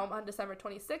returned home on December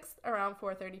 26th around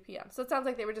 4:30 p.m. So it sounds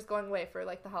like they were just going away for,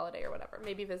 like, the holiday or whatever.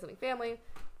 Maybe visiting family.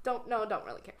 Don't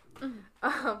really care.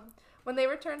 Mm-hmm. When they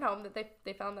returned home, that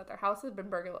they found that their house had been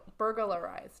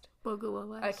burglarized.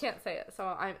 Burglarized. I can't say it, so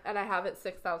I have it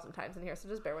 6,000 times in here, so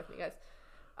just bear with me, guys.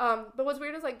 But what's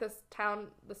weird is, like, this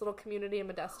little community in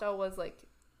Modesto was, like,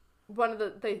 one of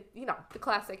the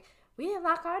classic, we didn't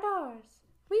lock our doors.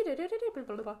 We did it, blah,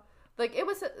 blah, blah. Like, it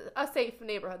was a safe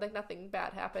neighborhood. Like, nothing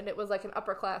bad happened. It was, like, an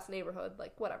upper-class neighborhood.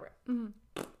 Like, whatever.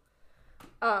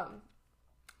 Mm-hmm.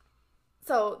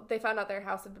 So, they found out their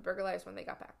house had been burglarized when they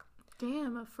got back.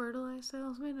 Damn, a fertilizer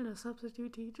salesman and a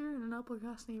substitute teacher in an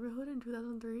upper-class neighborhood in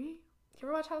 2003? You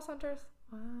ever watch House Hunters?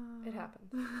 Wow. It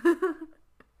happened.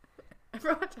 I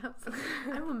ever watch House Hunters?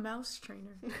 I'm a mouse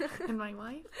trainer. And my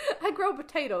wife? I grow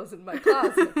potatoes in my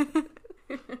closet.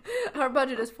 Our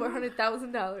budget is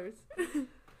 $400,000.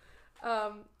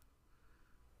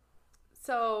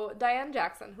 So Diane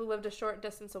Jackson, who lived a short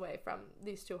distance away from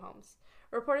these two homes,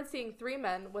 reported seeing 3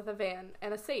 men with a van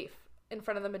and a safe in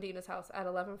front of the Medina's house at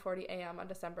 11:40 a.m. on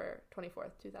December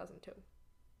 24th, 2002.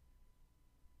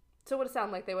 So it would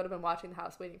sound like they would have been watching the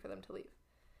house waiting for them to leave.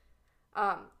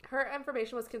 Her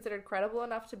information was considered credible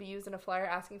enough to be used in a flyer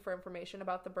asking for information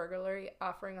about the burglary,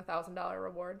 offering a $1,000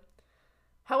 reward.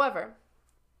 However,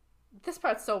 this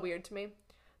part's so weird to me.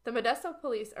 The Modesto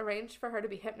police arranged for her to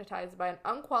be hypnotized by an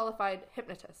unqualified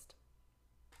hypnotist.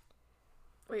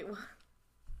 Wait, what?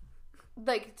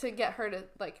 Like, to get her to,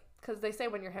 like, because they say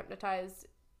when you're hypnotized,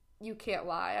 you can't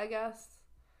lie, I guess.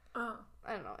 Oh.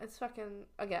 I don't know. It's fucking,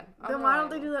 again. Then why don't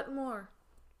they do that more?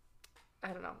 I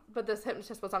don't know. But this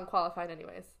hypnotist was unqualified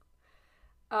anyways.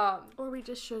 Or we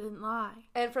just shouldn't lie.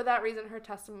 And for that reason, her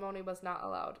testimony was not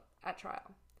allowed at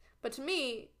trial. But to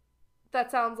me, that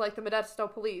sounds like the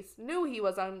Modesto police knew he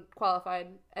was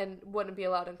unqualified and wouldn't be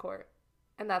allowed in court.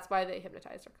 And that's why they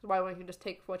hypnotized her. Because why wouldn't you just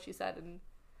take what she said and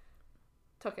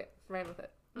took it, ran with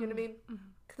it? You know what I mean?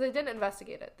 Because they didn't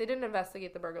investigate it. They didn't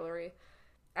investigate the burglary.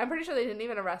 I'm pretty sure they didn't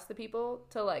even arrest the people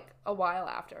till, like, a while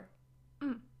after.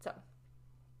 So,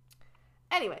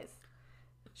 anyways,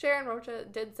 Sharon Rocha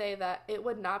did say that it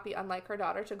would not be unlike her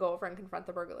daughter to go over and confront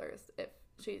the burglars if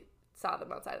she saw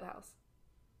them outside of the house.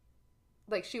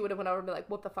 Like, she would have went over and be like,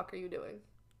 what the fuck are you doing?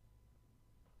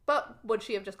 But would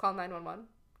she have just called 911?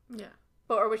 Yeah.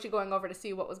 Or was she going over to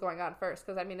see what was going on first?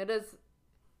 Because, I mean, it is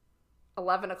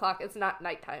 11 o'clock. It's not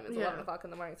nighttime. It's 11 o'clock in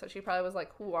the morning. So she probably was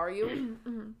like, who are you?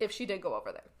 If she did go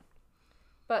over there.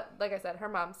 But, like I said, her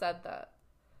mom said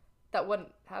that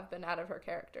wouldn't have been out of her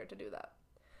character to do that.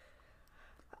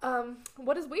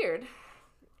 What is weird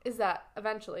is that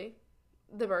eventually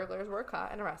the burglars were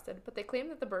caught and arrested, but they claim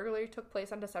that the burglary took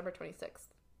place on December 26th,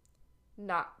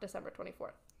 not December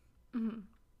 24th. Mm-hmm.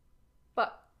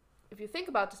 But if you think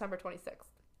about December 26th,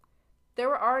 there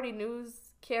were already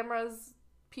news cameras,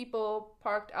 people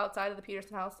parked outside of the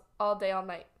Peterson house all day, all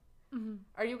night. Mm-hmm.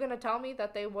 Are you going to tell me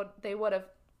that they would have,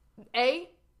 A,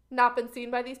 not been seen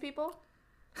by these people,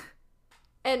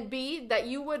 and B, that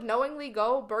you would knowingly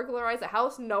go burglarize a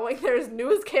house knowing there's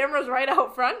news cameras right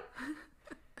out front?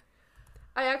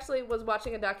 I actually was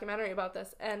watching a documentary about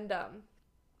this, and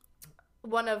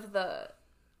one of the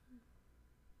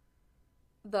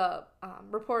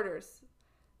reporters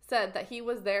said that he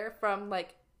was there from,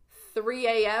 like, 3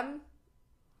 a.m.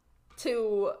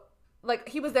 to, like,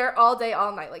 he was there all day,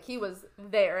 all night. Like, he was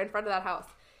there in front of that house.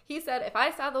 He said, if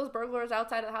I saw those burglars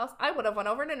outside of the house, I would have went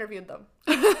over and interviewed them.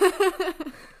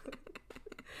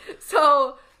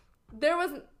 So,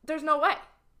 there's no way.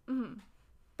 Mm-hmm.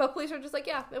 But police are just like,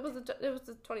 yeah, it was the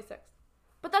 26th.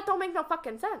 But that don't make no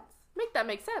fucking sense. Make that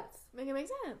make sense. Make it make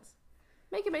sense.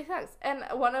 Make it make sense. And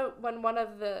when one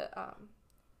of the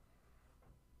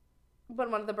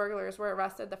burglars were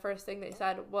arrested, the first thing they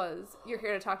said was, "You're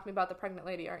here to talk to me about the pregnant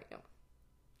lady, aren't you?"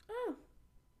 Oh.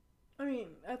 I mean,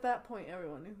 at that point,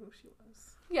 everyone knew who she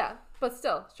was. Yeah, but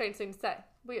still, strange thing to say.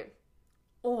 Weird.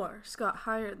 Or Scott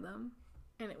hired them,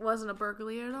 and it wasn't a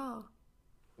burglary at all.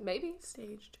 Maybe.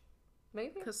 Staged.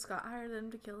 Maybe. Because Scott hired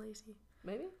them to kill Laci.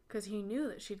 Maybe. Because he knew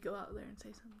that she'd go out there and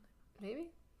say something.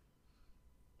 Maybe.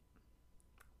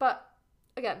 But,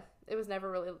 again, it was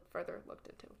never really further looked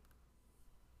into.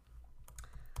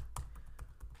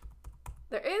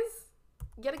 There is,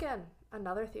 yet again,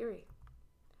 another theory.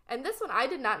 And this one I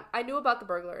knew about the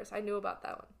burglars. I knew about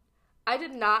that one. I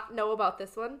did not know about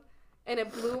this one, and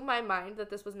it blew my mind that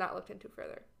this was not looked into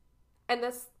further.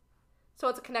 So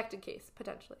it's a connected case,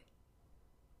 potentially.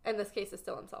 And this case is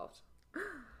still unsolved.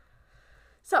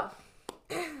 So,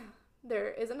 there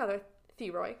is another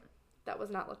theory that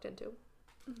was not looked into.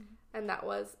 Mm-hmm. And that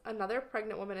was another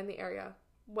pregnant woman in the area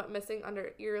went missing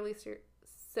under eerily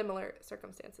similar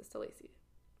circumstances to Laci.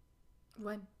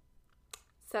 When?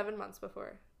 7 months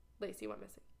before Laci went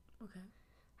missing. Okay.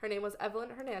 Her name was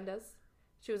Evelyn Hernandez.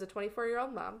 She was a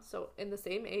 24-year-old mom, so in the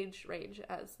same age range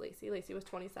as Laci. Laci was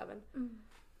 27. Mm.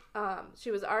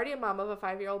 She was already a mom of a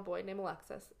 5-year-old boy named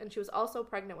Alexis, and she was also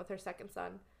pregnant with her second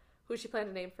son, who she planned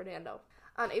to name Fernando.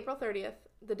 On April 30th,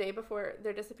 the day before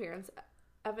their disappearance,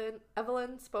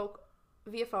 Evelyn spoke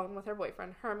via phone with her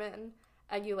boyfriend, Herman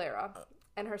Aguilera,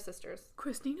 and her sisters.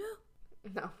 Christina?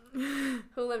 No.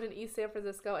 Who lived in East San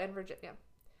Francisco and Virginia.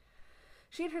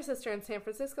 She and her sister in San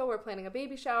Francisco were planning a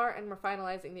baby shower and were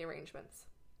finalizing the arrangements.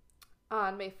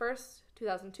 On May 1st,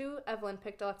 2002, Evelyn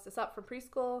picked Alexis up from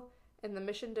preschool in the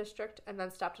Mission District and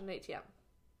then stopped at an ATM.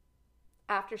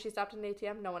 After she stopped at an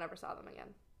ATM, no one ever saw them again.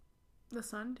 The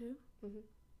son, too? Mm-hmm.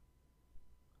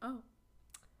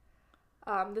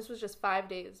 Oh. This was just 5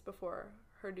 days before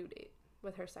her due date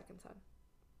with her second son.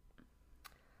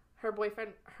 Her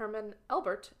boyfriend, Herman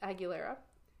Albert Aguilera,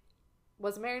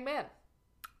 was a married man.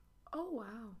 Oh,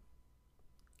 wow.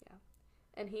 Yeah.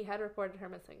 And he had reported her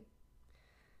missing.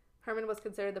 Herman was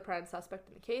considered the prime suspect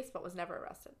in the case, but was never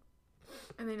arrested.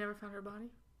 And they never found her body?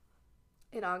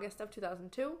 In August of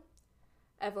 2002,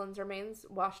 Evelyn's remains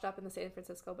washed up in the San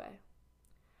Francisco Bay.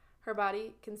 Her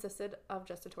body consisted of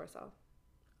just a torso.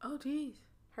 Oh, geez.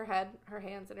 Her head, her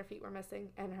hands, and her feet were missing,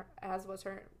 and as was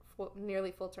her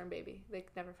nearly full-term baby. They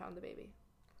never found the baby.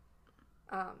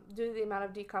 Due to the amount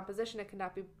of decomposition, it could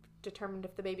not be determined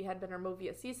if the baby had been removed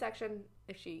via C-section,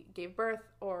 if she gave birth,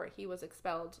 or he was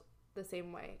expelled the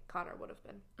same way Connor would have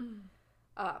been.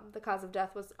 The cause of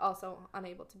death was also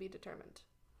unable to be determined.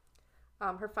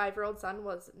 Her 5-year-old son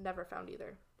was never found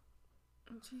either.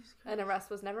 Oh, Jesus Christ. An arrest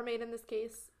was never made in this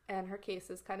case, and her case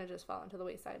has kind of just fallen to the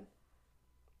wayside.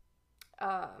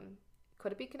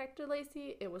 Could it be connected to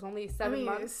Laci? It was only 7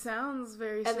 months. It sounds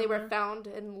very and similar. They were found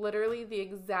in literally the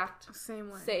exact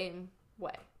same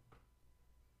way.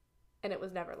 And it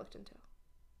was never looked into.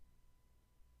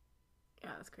 Yeah,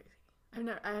 that's crazy.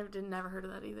 I've never heard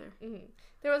of that either. Mm-hmm.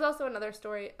 There was also another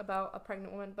story about a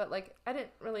pregnant woman, but I didn't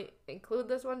really include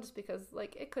this one just because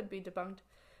it could be debunked,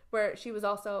 where she was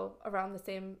also around the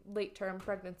same late term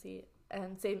pregnancy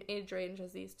and same age range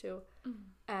as these two,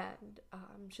 and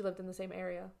she lived in the same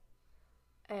area,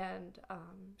 and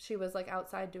she was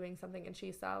outside doing something, and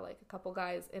she saw a couple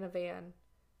guys in a van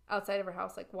outside of her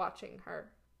house watching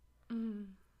her.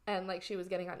 And, she was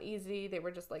getting uneasy. They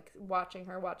were just, watching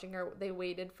her. They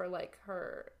waited for,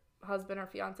 her husband or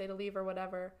fiance to leave or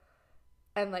whatever.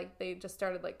 And, they just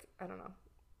started, I don't know.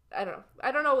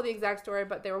 I don't know the exact story,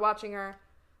 but they were watching her.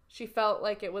 She felt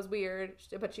like it was weird,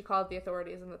 but she called the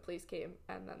authorities and the police came,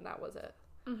 and then that was it.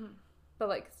 Mm-hmm.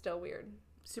 But, still weird.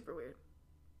 Super weird.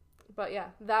 But, yeah,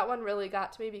 that one really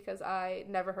got to me because I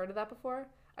never heard of that before.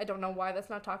 I don't know why that's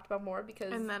not talked about more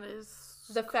because... And that is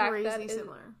the fact crazy that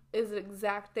similar. Is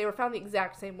exact. They were found the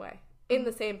exact same way. In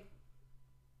the same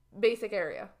basic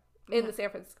area. In the San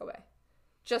Francisco Bay.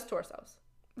 Just torsos.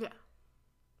 Yeah.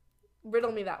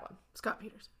 Riddle me that one. Scott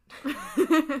Peterson.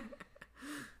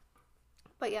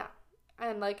 But yeah.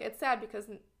 And it's sad because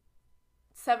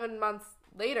 7 months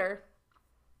later,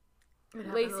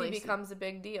 Laci becomes a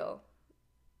big deal.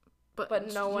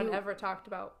 But no one ever talked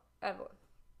about Evelyn.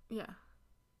 Yeah.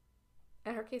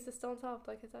 And her case is still unsolved,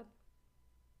 like I said.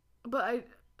 But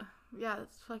Yeah,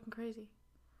 that's fucking crazy.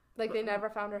 Like, they never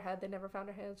found her head. They never found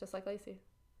her hands, just like Laci.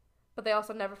 But they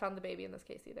also never found the baby in this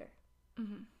case either.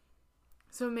 Mm-hmm.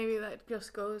 So maybe that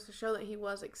just goes to show that he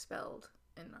was expelled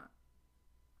and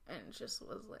it just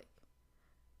was like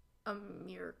a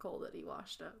miracle that he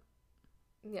washed up.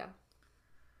 Yeah.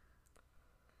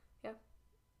 Yeah.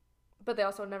 But they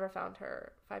also never found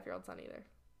her 5-year-old son either,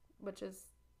 which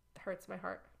hurts my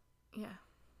heart. Yeah.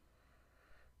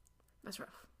 That's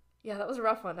rough. Yeah, that was a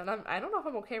rough one, and I don't know if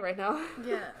I'm okay right now.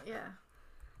 Yeah.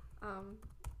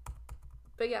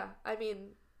 But yeah, I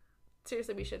mean,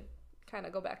 seriously, we should kind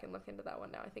of go back and look into that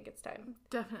one now. I think it's time.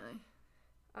 Definitely.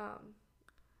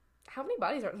 How many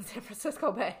bodies are in the San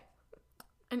Francisco Bay?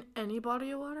 In any body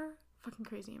of water? Fucking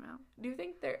crazy amount. Do you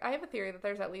think I have a theory that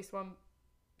there's at least one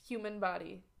human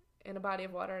body in a body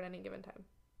of water at any given time.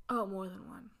 Oh, more than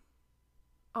one.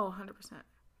 Oh, 100%.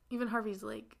 Even Harvey's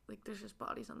Lake, like, there's just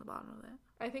bodies on the bottom of that.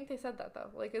 I think they said that, though.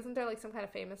 Like, isn't there, like, some kind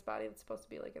of famous body that's supposed to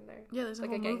be, like, in there? Yeah, there's a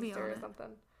like whole movie gangster on or it. something.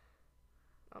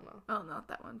 I don't know. Oh, not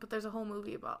that one. But there's a whole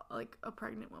movie about, like, a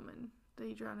pregnant woman that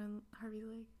he drowned in Harvey's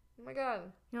Lake. Oh, my God.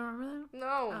 You don't remember that?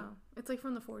 No. Oh. It's, like,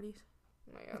 from the 40s.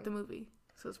 Oh, my God. Like, the movie.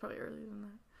 So it's probably earlier than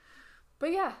that.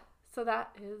 But, yeah. So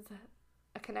that is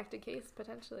a connected case,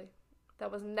 potentially.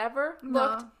 That was never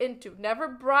looked into. Never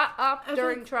brought up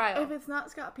during trial. If it's not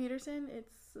Scott Peterson,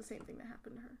 it's the same thing that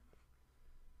happened to her.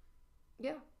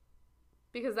 Yeah.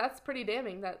 Because that's pretty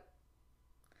damning that...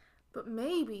 But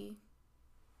maybe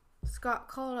Scott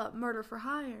called up murder for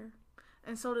hire,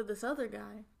 and so did this other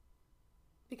guy.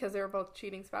 Because they were both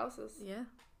cheating spouses. Yeah.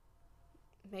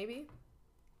 Maybe.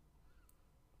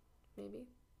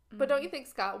 But don't you think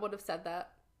Scott would have said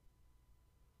that?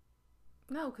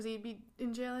 No, because he'd be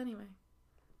in jail anyway.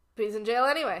 But he's in jail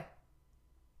anyway.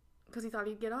 Because he thought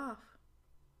he'd get off.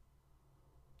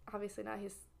 Obviously not.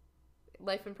 He's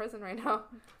life in prison right now.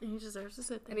 And he deserves to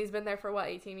sit there. And he's been there for, what,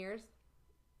 18 years?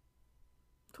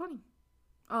 20.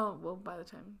 Oh, well, by the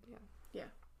time. Yeah.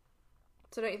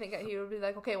 So don't you think that he would be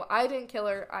like, okay, well, I didn't kill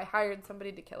her. I hired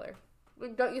somebody to kill her.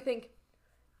 Like, don't you think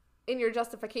in your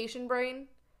justification brain,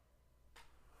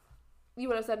 you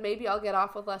would have said, maybe I'll get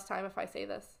off with less time if I say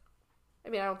this? I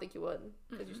mean, I don't think you would,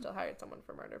 because you still hired someone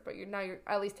for murder, but you're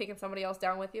at least taking somebody else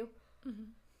down with you. Mm-hmm.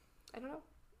 I don't know.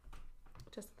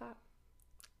 Just a thought.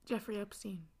 Jeffrey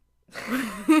Epstein.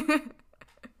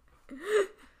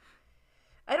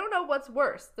 I don't know what's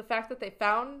worse, the fact that they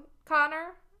found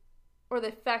Connor or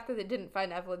the fact that they didn't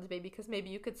find Evelyn's baby, because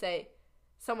maybe you could say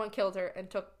someone killed her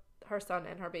and took her son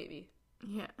and her baby.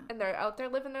 Yeah. And they're out there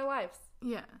living their lives.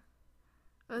 Yeah.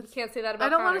 You can't say that about I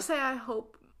don't Connor. want to say I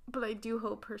hope, but I do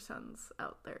hope her son's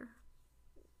out there.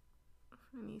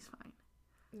 And he's fine.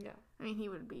 Yeah. I mean, he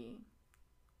would be...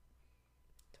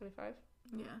 25?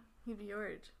 Yeah. He'd be your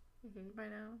age by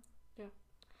now. Yeah.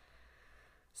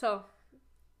 So,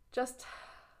 just...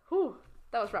 Whew,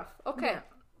 that was rough. Okay. Yeah.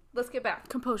 Let's get back.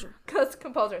 Composure. Let's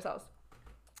compose ourselves.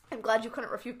 I'm glad you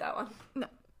couldn't refute that one. No.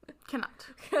 Cannot.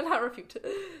 Cannot refute.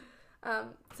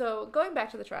 So, going back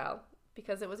to the trial...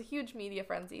 Because it was a huge media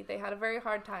frenzy, they had a very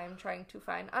hard time trying to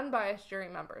find unbiased jury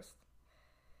members.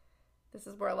 This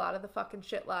is where a lot of the fucking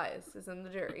shit lies, is in the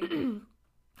jury.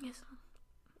 Yes.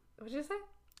 What did you say?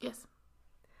 Yes.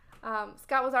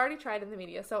 Scott was already tried in the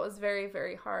media, so it was very,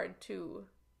 very hard to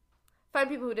find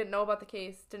people who didn't know about the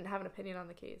case, didn't have an opinion on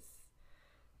the case.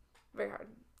 Very hard.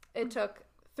 It took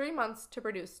 3 months to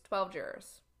produce 12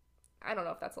 jurors. I don't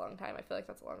know if that's a long time. I feel like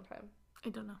that's a long time. I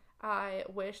don't know. I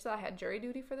wish that I had jury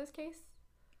duty for this case.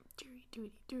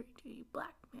 Jury duty,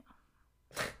 blackmail.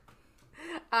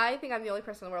 I think I'm the only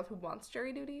person in the world who wants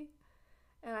jury duty,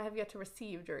 and I have yet to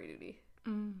receive jury duty.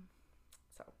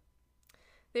 So,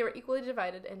 they were equally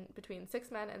divided in between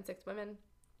 6 men and 6 women.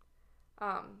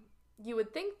 You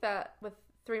would think that with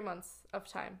 3 months of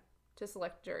time to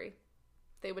select jury,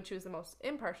 they would choose the most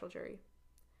impartial jury,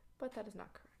 but that is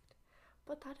not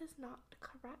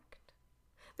correct.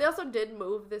 They also did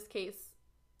move this case.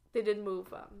 They did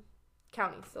move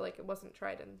counties, so like it wasn't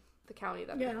tried in the county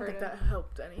that I don't think that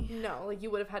helped any. No, like you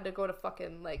would have had to go to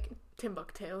fucking like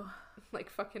Timbuktu, like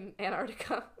fucking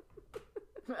Antarctica.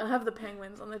 I'll have the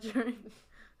penguins on the jury.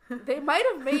 They might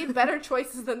have made better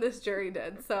choices than this jury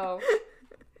did. So,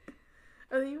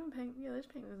 are they even penguins? Yeah, there's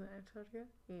penguins in Antarctica.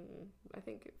 I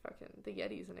think fucking the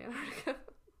Yeti's in Antarctica.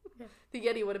 Yeah. The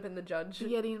Yeti would have been the judge. The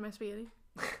Yeti and my spaghetti.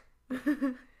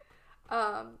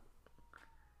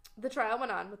 The trial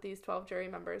went on with these 12 jury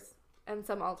members and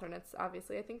some alternates,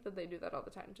 obviously. I think that they do that all the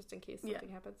time, just in case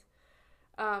something happens.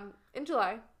 In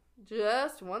July,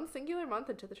 just one singular month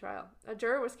into the trial, a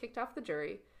juror was kicked off the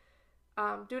jury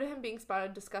due to him being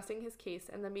spotted discussing his case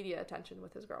and the media attention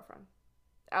with his girlfriend.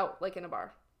 Out, like in a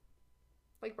bar.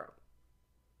 Like, bro.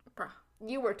 Bruh.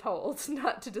 You were told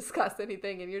not to discuss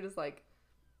anything, and you're just like...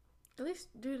 At least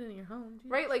do it in your home.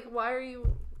 Geez. Right? Like, why are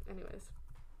you... Anyways.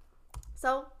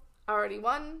 So, already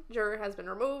one juror has been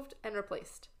removed and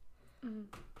replaced. Mm-hmm.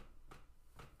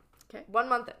 Okay. 1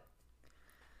 month in.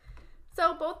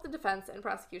 So, both the defense and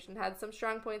prosecution had some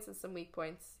strong points and some weak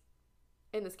points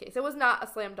in this case. It was not a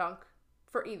slam dunk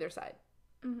for either side.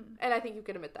 Mm-hmm. And I think you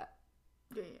can admit that.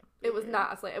 Yeah. It was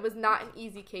not a slam. It was not an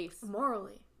easy case.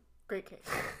 Morally, great case.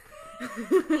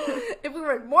 If we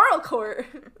were in moral court...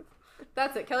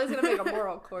 That's it. Kelly's going to make a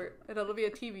moral court, and it'll be a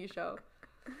TV show.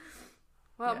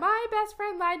 Well, my best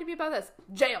friend lied to me about this.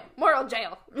 Jail. Moral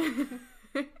jail.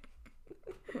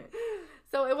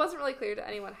 So it wasn't really clear to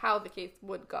anyone how the case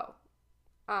would go.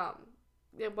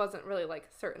 It wasn't really, like,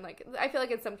 certain. Like, I feel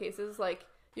like in some cases, like,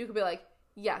 you could be like,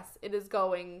 yes, it is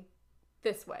going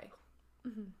this way.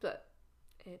 Mm-hmm. But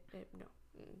no.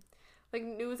 Like,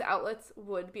 news outlets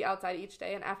would be outside each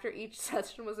day, and after each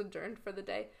session was adjourned for the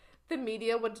day, the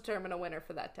media would determine a winner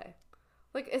for that day.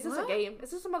 Like, is this a game?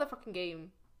 Is this a motherfucking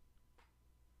game?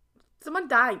 Someone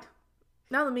died.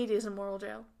 Now the media is in moral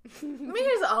jail. The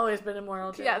media's always been in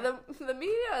moral jail. Yeah, the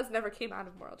media has never came out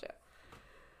of moral jail.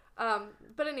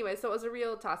 But anyway, so it was a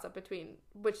real toss-up between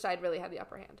which side really had the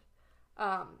upper hand.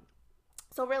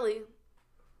 So really,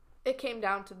 it came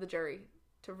down to the jury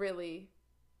to really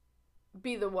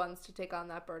be the ones to take on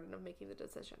that burden of making the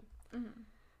decision.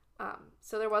 Mm-hmm.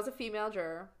 So there was a female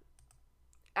juror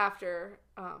after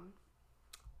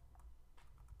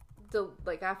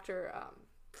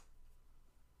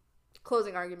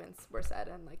closing arguments were said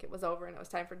and like it was over and it was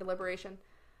time for deliberation.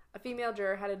 A female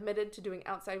juror had admitted to doing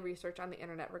outside research on the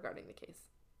internet regarding the case.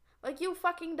 Like, you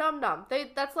fucking dum-dum.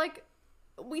 That's like,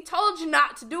 we told you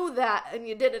not to do that and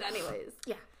you did it anyways.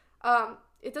 Yeah.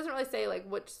 It doesn't really say like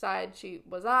which side she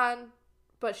was on,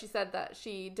 but she said that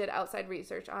she did outside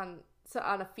research on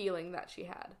a feeling that she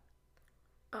had.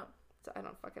 Oh. So I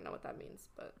don't fucking know what that means,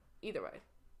 but either way.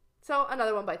 So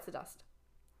another one bites the dust.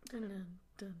 Dun, dun,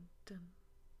 dun, dun,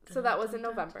 so that was in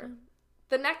November.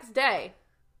 The next day,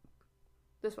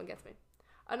 this one gets me.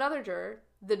 Another juror,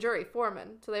 the jury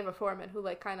foreman, so they have a foreman who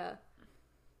like kind of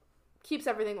keeps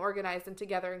everything organized and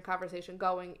together and conversation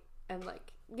going and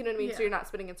like, you know what I mean? Yeah. So you're not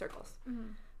spinning in circles.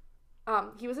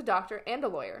 Mm-hmm. He was a doctor and a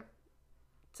lawyer.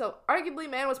 So arguably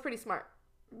man was pretty smart.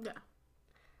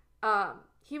 Yeah.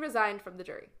 He resigned from the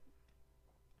jury.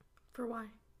 For why?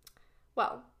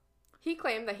 Well, he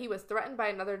claimed that he was threatened by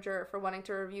another juror for wanting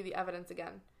to review the evidence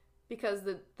again because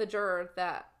the juror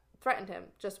that threatened him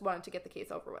just wanted to get the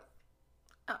case over with.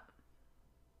 Oh.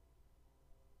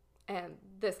 And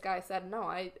this guy said, no,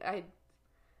 I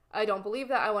don't believe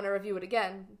that. I want to review it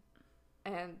again.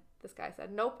 And this guy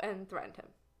said, nope, and threatened him.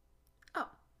 Oh.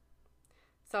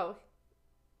 So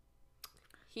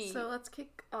let's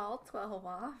kick all 12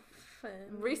 off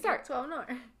and restart. 12 more.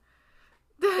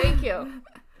 Thank you.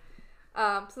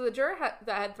 So the juror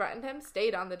that had threatened him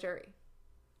stayed on the jury.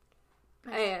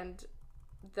 Nice. And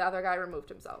the other guy removed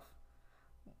himself.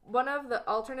 One of the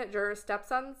alternate juror's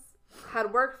stepsons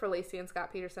had worked for Laci and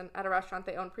Scott Peterson at a restaurant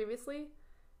they owned previously.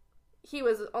 He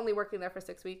was only working there for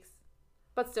 6 weeks.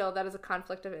 But still, that is a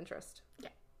conflict of interest.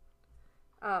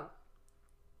 Yeah.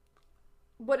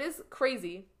 What is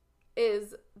crazy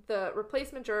is the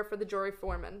replacement juror for the jury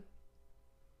foreman.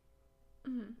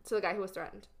 Mm-hmm. So the guy who was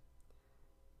threatened.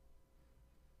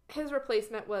 His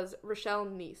replacement was Rochelle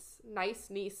Niece.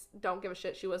 Niece. Don't give a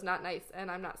shit. She was not nice, and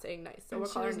I'm not saying nice. So we'll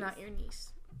call her Niece. She was not your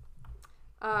niece.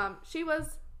 She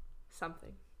was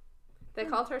something. They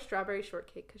called her Strawberry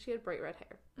Shortcake because she had bright red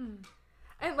hair. Mm.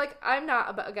 And, like, I'm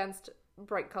not against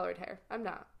bright colored hair. I'm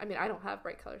not. I mean, I don't have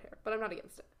bright colored hair, but I'm not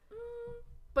against it. Mm.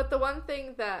 But the one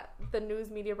thing that the news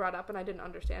media brought up and I didn't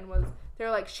understand was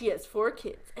they're like, she has 4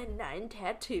 kids and 9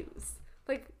 tattoos.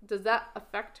 Like, does that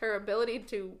affect her ability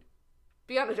to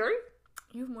be on a jury?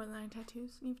 You have more than 9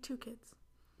 tattoos. You have 2 kids.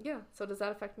 Yeah. So does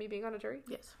that affect me being on a jury?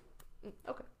 Yes.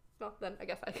 Okay. Well, then I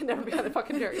guess I can never be on a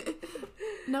fucking jury.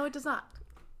 No, it does not.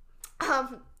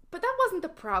 But that wasn't the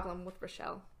problem with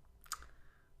Rochelle.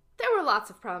 There were lots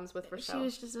of problems with Rochelle. She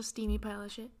was just a steamy pile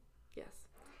of shit. Yes.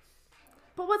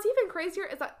 But what's even crazier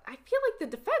is that I feel like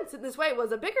the defense in this way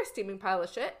was a bigger steaming pile of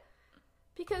shit.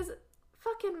 Because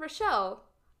fucking Rochelle,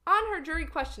 on her jury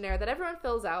questionnaire that everyone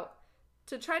fills out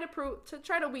to try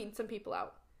to weed some people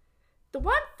out, the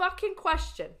one fucking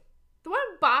question, the one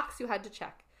box you had to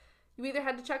check, you either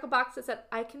had to check a box that said,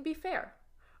 I can be fair,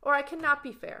 or I cannot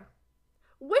be fair.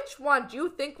 Which one do you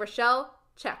think Rochelle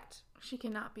checked? She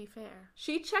cannot be fair.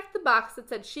 She checked the box that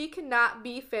said she cannot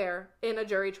be fair in a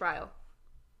jury trial.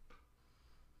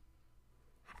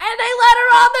 And they let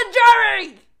her on the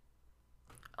jury!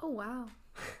 Oh, wow.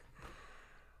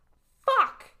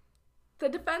 The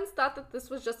defense thought that this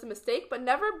was just a mistake, but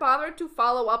never bothered to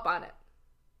follow up on it.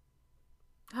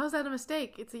 How is that a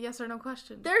mistake? It's a yes or no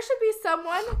question. There should be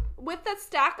someone with a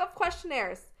stack of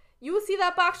questionnaires. You will see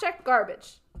that box checked,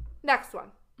 garbage. Next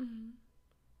one. Mm-hmm.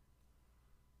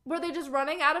 Were they just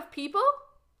running out of people?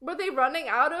 Were they running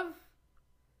out of...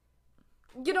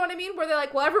 You know what I mean? Were they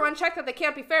like, well, everyone checked that they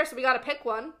can't be fair, so we gotta pick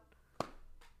one.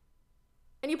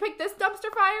 And you picked this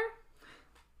dumpster fire?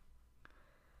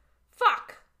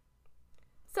 Fuck.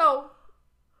 So,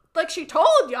 like, she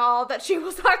told y'all that she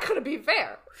was not gonna be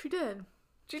fair. She did.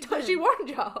 She warned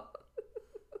y'all.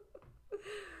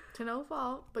 To no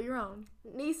fault, but your own.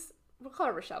 Niece, we'll call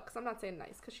her Rochelle, because I'm not saying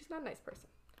nice, because she's not a nice person.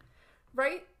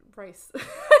 Right? Rice.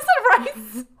 I said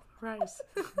rice. Rice.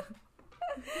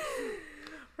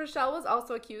 Rochelle was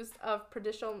also accused of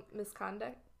prejudicial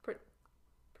misconduct.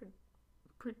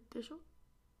 Prejudicial?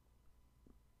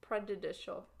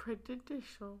 Prejudicial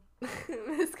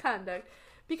misconduct,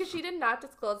 because she did not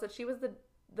disclose that she was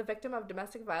the victim of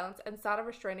domestic violence and sought a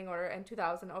restraining order in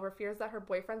 2000 over fears that her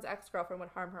boyfriend's ex-girlfriend would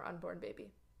harm her unborn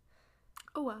baby.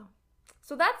 Oh, wow.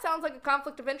 So that sounds like a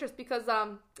conflict of interest, because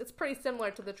it's pretty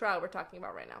similar to the trial we're talking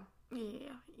about right now.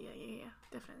 Yeah,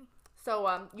 definitely.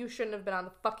 So you shouldn't have been on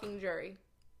the fucking jury.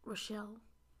 Rochelle.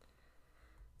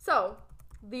 So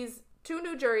these two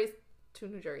new jurors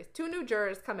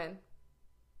come in.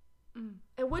 Mm.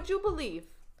 And would you believe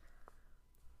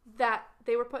that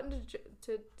they were put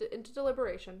into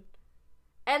deliberation,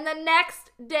 and the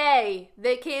next day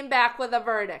they came back with a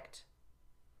verdict?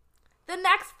 The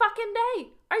next fucking day.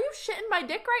 Are you shitting my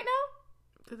dick right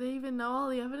now? Did they even know all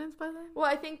the evidence by then? Well,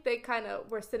 I think they kind of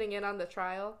were sitting in on the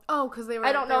trial. Oh, because they were.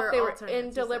 I don't know if they were in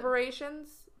deliberations,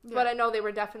 yeah. but I know they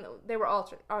were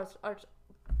alternates.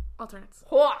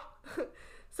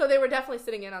 So they were definitely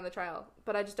sitting in on the trial,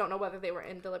 but I just don't know whether they were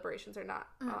in deliberations or not.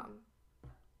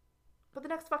 But the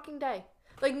next fucking day,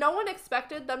 like, no one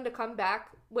expected them to come back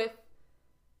with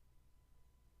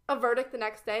a verdict the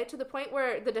next day, to the point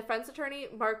where the defense attorney,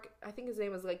 Mark, I think his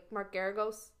name was like Mark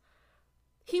Garagos,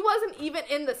 he wasn't even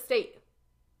in the state.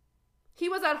 He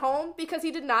was at home because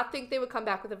he did not think they would come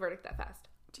back with a verdict that fast.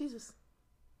 Jesus.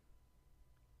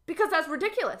 Because that's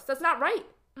ridiculous. That's not right.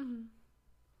 Mm-hmm.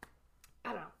 I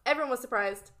don't know. Everyone was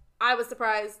surprised. I was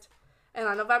surprised. And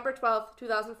on November 12th,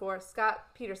 2004,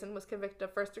 Scott Peterson was convicted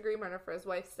of first-degree murder for his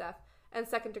wife's death and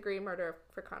second-degree murder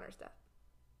for Connor's death.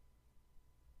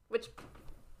 Which...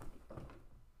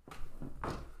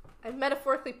 I'm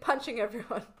metaphorically punching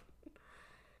everyone.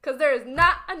 Because there is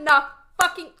not enough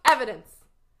fucking evidence.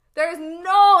 There is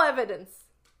no evidence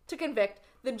to convict.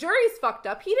 The jury's fucked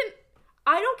up.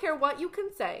 I don't care what you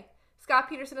can say. Scott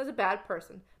Peterson is a bad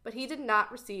person, but he did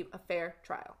not receive a fair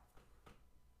trial.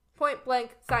 Point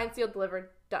blank, signed, sealed, delivered,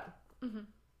 done. Mm-hmm.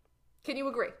 Can you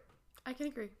agree? I can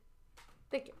agree.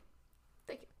 Thank you.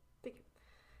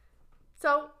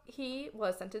 So, he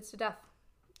was sentenced to death.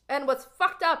 And what's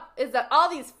fucked up is that all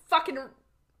these fucking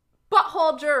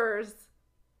butthole jurors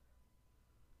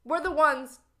were the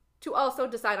ones to also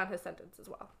decide on his sentence as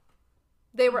well.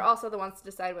 They were also the ones to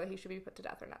decide whether he should be put to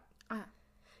death or not. Uh-huh.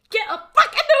 Get a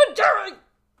fucking new jury!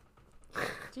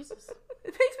 Jesus. It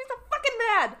makes me so fucking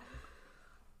mad.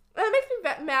 And it makes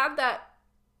me mad that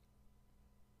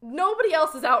nobody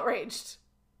else is outraged.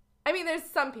 I mean, there's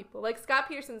some people. Like, Scott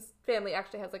Peterson's family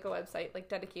actually has, like, a website, like,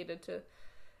 dedicated to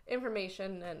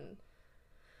information and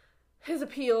his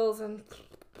appeals and...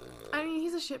 I mean,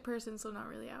 he's a shit person, so not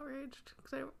really outraged.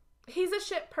 He's a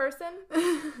shit person,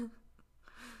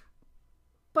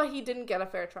 but he didn't get a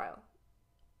fair trial.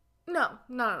 No,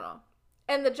 not at all.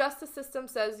 And the justice system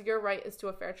says your right is to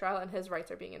a fair trial and his rights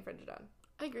are being infringed on.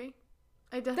 I agree.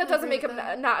 I definitely That doesn't make him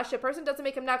that. not a shit person, doesn't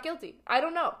make him not guilty. I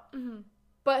don't know. Mm-hmm.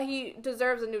 But he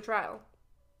deserves a new trial.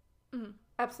 Mm-hmm.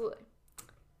 Absolutely.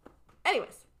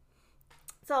 Anyways.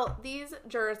 So, these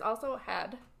jurors also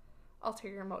had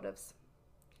ulterior motives.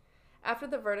 After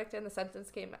the verdict and the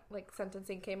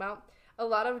sentencing came out, a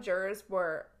lot of jurors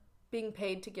were being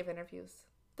paid to give interviews.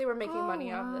 They were making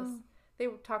money off of this. They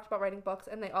talked about writing books,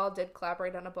 and they all did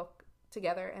collaborate on a book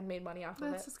together and made money off of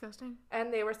it. That's disgusting.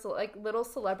 And they were like little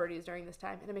celebrities during this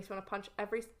time, and it makes me want to punch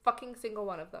every fucking single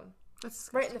one of them. That's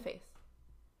disgusting. Right in the face.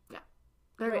 Yeah.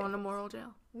 They're going to moral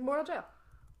jail. Moral jail.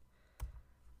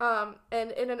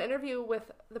 And in an interview with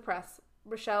the press,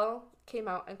 Rochelle came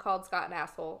out and called Scott an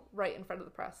asshole right in front of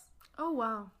the press. Oh,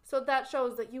 wow. So that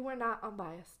shows that you were not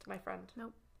unbiased, my friend.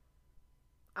 Nope.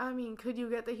 I mean, could you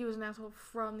get that he was an asshole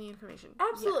from the information?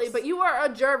 Absolutely, yes. But you are a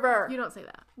juror. You don't say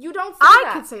that. You don't say that.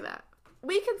 I could say that.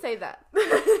 We can say that.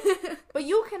 But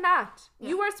you cannot. Yeah.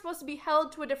 You are supposed to be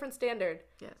held to a different standard.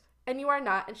 Yes. And you are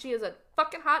not, and she is a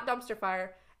fucking hot dumpster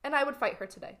fire, and I would fight her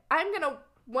today. I'm gonna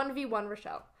 1v1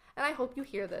 Rochelle. And I hope you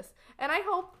hear this. And I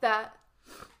hope that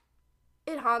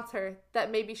it haunts her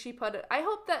that maybe she put it. I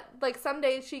hope that, like,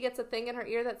 someday she gets a thing in her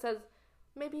ear that says,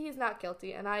 maybe he's not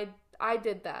guilty. And I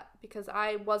did that because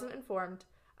I wasn't informed.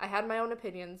 I had my own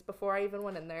opinions before I even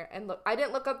went in there. And look, I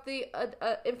didn't look up the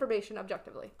information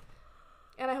objectively.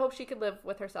 And I hope she could live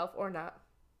with herself or not.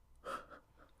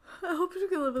 I hope she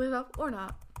can live with herself or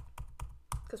not.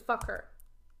 Because fuck her.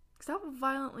 Stop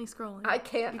violently scrolling. I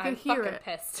can't. You can I'm hear fucking it.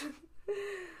 pissed.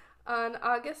 On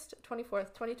August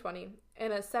 24th, 2020,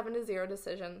 in a 7-0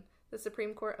 decision, the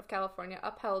Supreme Court of California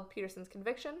upheld Peterson's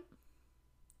conviction,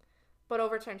 but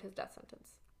overturned his death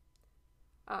sentence.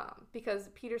 Because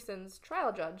Peterson's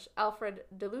trial judge, Alfred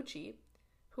DeLucci,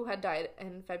 who had died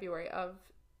in February of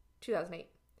 2008,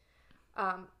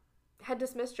 had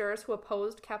dismissed jurors who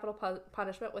opposed capital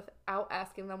punishment without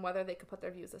asking them whether they could put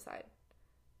their views aside.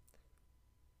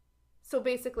 So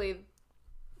basically,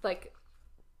 like,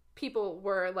 people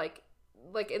were like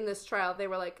in this trial, they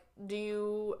were like, do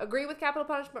you agree with capital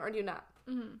punishment or do you not?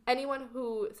 Mm-hmm. Anyone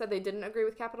who said they didn't agree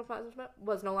with capital punishment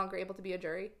was no longer able to be a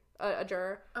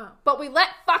juror. Oh. But we let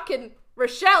fucking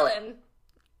Rochelle in.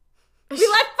 We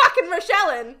let fucking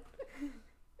Rochelle in.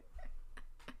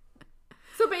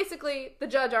 So basically, the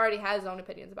judge already has his own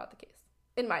opinions about the case,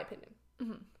 in my opinion.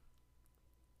 Mm-hmm.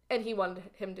 And he wanted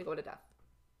him to go to death.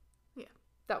 Yeah.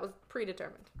 That was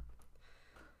predetermined.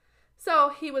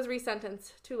 So he was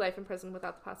resentenced to life in prison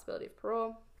without the possibility of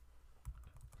parole.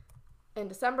 In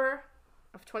December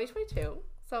of 2022,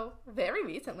 so very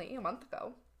recently, a month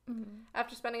ago,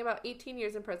 after spending about 18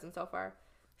 years in prison so far,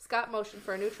 Scott motioned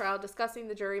for a new trial discussing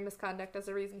the jury misconduct as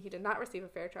a reason he did not receive a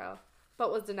fair trial,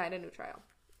 but was denied a new trial,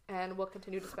 and will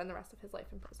continue to spend the rest of his life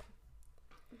in prison.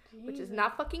 Jesus. Which is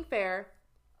not fucking fair.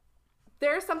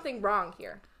 There's something wrong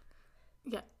here.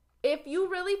 Yeah. If you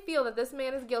really feel that this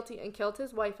man is guilty and killed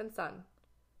his wife and son,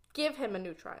 give him a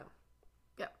new trial.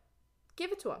 Yeah.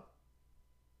 Give it to him.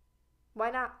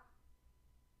 Why not?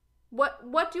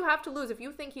 What do you have to lose if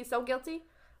you think he's so guilty?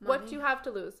 Money. What do you have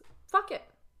to lose? Fuck it.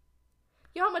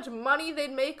 You know how much money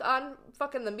they'd make on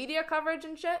fucking the media coverage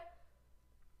and shit?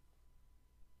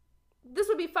 This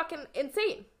would be fucking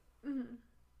insane. Mm-hmm.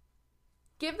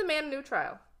 Give the man a new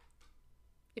trial.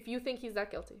 If you think he's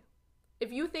that guilty.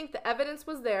 If you think the evidence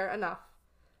was there enough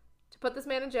to put this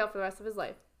man in jail for the rest of his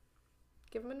life,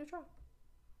 give him a new trial.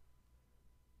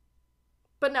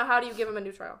 But now, how do you give him a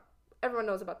new trial? Everyone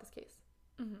knows about this case.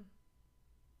 Mm-hmm.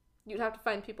 You'd have to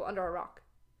find people under a rock.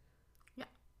 Yeah.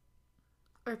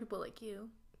 Or people like you.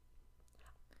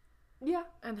 Yeah.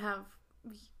 And have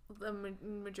the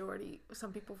majority,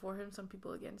 some people for him, some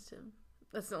people against him.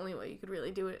 That's the only way you could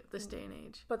really do it this day and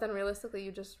age. But then realistically,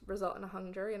 you just result in a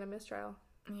hung jury and a mistrial.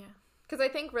 Yeah. Because I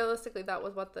think realistically that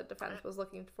was what the defense was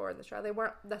looking for in this trial. They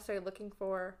weren't necessarily looking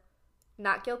for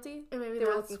not guilty. And maybe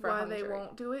that's why they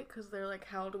won't do it, because they're like,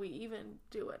 how do we even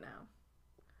do it now?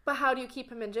 But how do you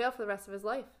keep him in jail for the rest of his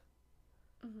life?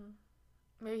 Mm-hmm.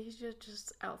 Maybe he should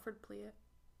just Alfred plea it.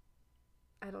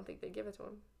 I don't think they give it to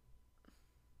him.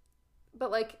 But,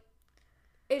 like,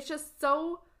 it's just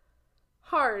so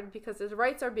hard because his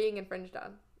rights are being infringed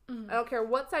on. Mm-hmm. I don't care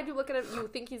what side you look at him, you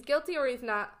think he's guilty or he's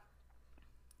not.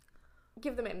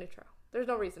 Give the man a new trial. There's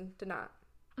no reason to not.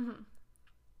 Mm-hmm.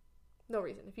 No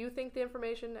reason. If you think the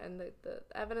information and the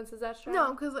evidence is that strong.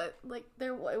 No, because it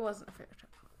wasn't a fair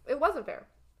trial. It wasn't fair.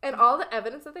 And all the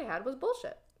evidence that they had was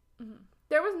bullshit. Mm-hmm.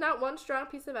 There was not one strong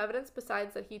piece of evidence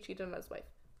besides that he cheated on his wife.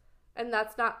 And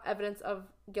that's not evidence of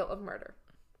guilt of murder.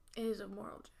 It is of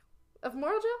moral jail. Of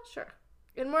moral jail? Sure.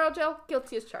 In moral jail,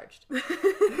 guilty is charged.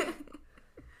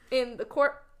 In the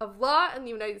court of law in the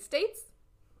United States,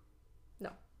 no.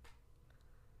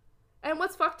 And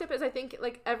what's fucked up is I think,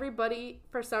 like, everybody,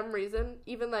 for some reason,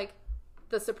 even, like,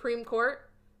 the Supreme Court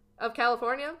of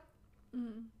California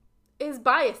is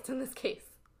biased in this case.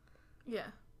 Yeah.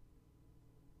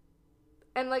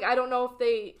 And, like, I don't know if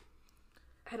they...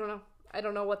 I don't know. I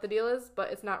don't know what the deal is,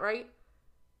 but it's not right.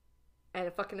 And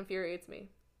it fucking infuriates me.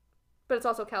 But it's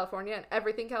also California, and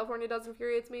everything California does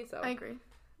infuriates me, so... I agree.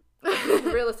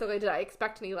 Realistically, did I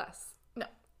expect any less? No.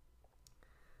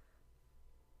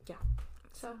 Yeah.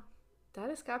 So, that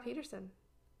is Scott Peterson.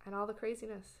 And all the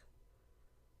craziness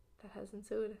that has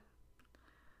ensued.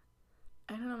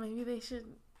 I don't know, maybe they should...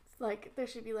 Like, there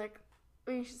should be, like...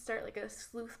 Or you should start, like, a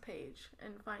sleuth page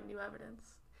and find new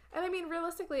evidence. And I mean,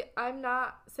 realistically, I'm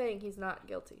not saying he's not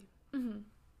guilty. Mm-hmm.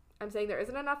 I'm saying there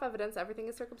isn't enough evidence, everything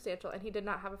is circumstantial, and he did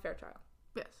not have a fair trial.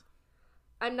 Yes.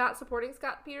 I'm not supporting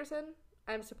Scott Peterson.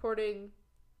 I'm supporting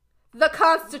the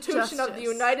Constitution of the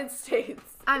United States.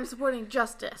 I'm supporting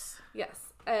justice.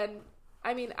 Yes. And,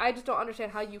 I mean, I just don't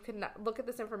understand how you can look at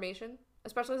this information,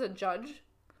 especially as a judge,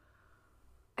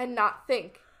 and not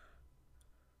think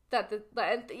that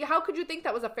how could you think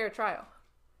that was a fair trial?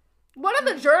 One of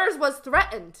the jurors was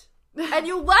threatened, and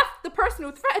you left the person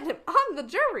who threatened him on the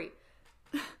jury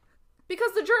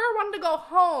because the juror wanted to go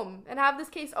home and have this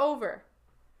case over.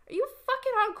 Are you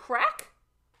fucking on crack?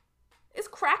 Is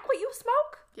crack what you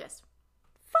smoke? Yes.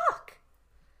 Fuck.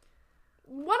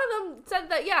 One of them said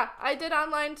that, yeah, I did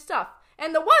online stuff.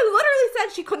 And the one literally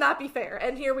said she could not be fair.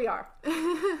 And here we are.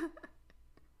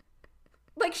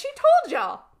 Like, she told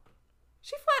y'all.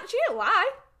 She didn't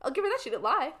lie. I'll give her that, she didn't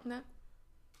lie. No.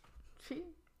 She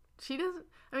doesn't.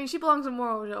 I mean, she belongs in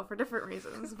moral jail for different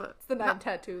reasons, but... It's the 9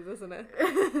 tattoos, isn't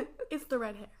it? It's the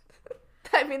red hair.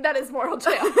 I mean, that is moral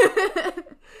jail.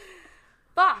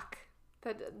 Fuck.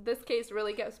 This case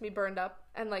really gets me burned up.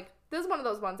 And, like, this is one of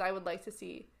those ones I would like to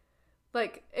see.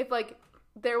 Like, if, like,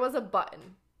 there was a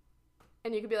button,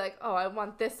 and you could be like, oh, I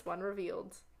want this one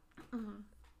revealed.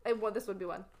 Mm-hmm. This would be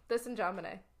one. This and John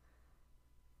Bonet.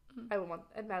 Mm-hmm. I would want,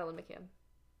 and Madeline McCann.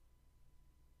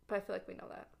 But I feel like we know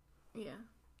that. Yeah.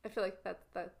 I feel like that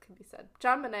could be said.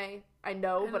 John Bonet, I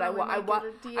know, but I want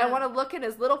to look in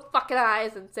his little fucking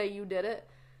eyes and say you did it.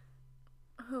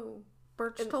 Who?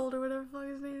 Birchtold or whatever the fuck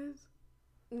his name is?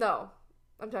 No.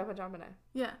 I'm talking about John Bonet.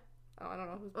 Yeah. Oh, I don't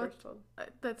know who's Birchtold.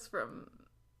 That's from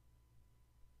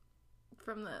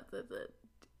the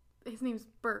his name's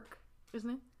Burke, isn't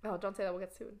it? Oh, don't say that, we'll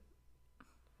get sued.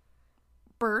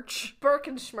 Birch.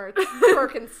 Birkenschmerz.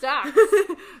 Birkenstocks.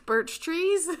 Birch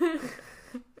trees.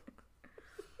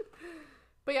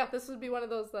 But yeah, this would be one of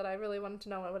those that I really wanted to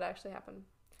know what would actually happen.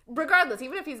 Regardless,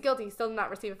 even if he's guilty, he still did not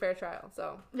receive a fair trial,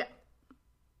 so. Yeah.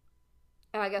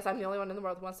 And I guess I'm the only one in the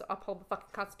world who wants to uphold the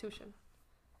fucking Constitution.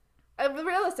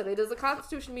 Realistically, does the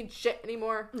Constitution mean shit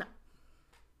anymore? No.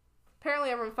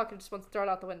 Apparently everyone fucking just wants to throw it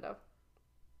out the window.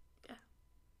 Yeah.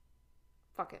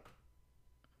 Fuck it.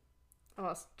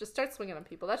 Almost. Just start swinging on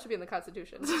people. That should be in the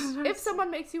Constitution. If someone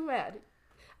makes you mad.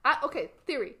 Okay,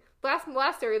 theory.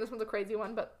 Last theory, this one's a crazy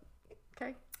one, but...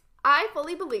 Okay. I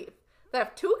fully believe that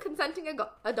if two consenting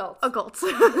adults...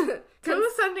 Two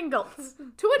consenting adults.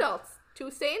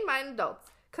 Two sane-minded adults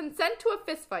consent to a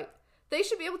fist fight, they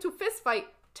should be able to fist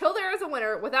fight till there is a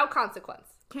winner without consequence.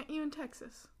 Can't you in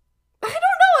Texas? I don't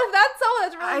know if that's so.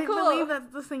 That's really cool. I believe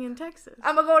that's the thing in Texas.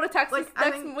 I'm going to go to Texas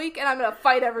next week, and I'm going to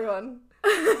fight everyone.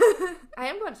 I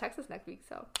am going to Texas next week,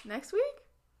 so. Next week?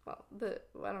 Well, I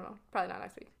don't know. Probably not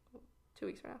next week. 2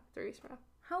 weeks from now. 3 weeks from now.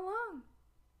 How long?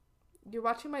 You're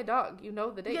watching my dog. You know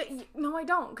the dates. Yeah, no, I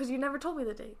don't, because you never told me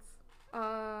the dates.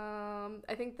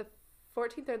 I think the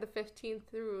 14th or the 15th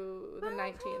through the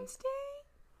 19th.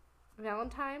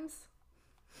 Valentine's?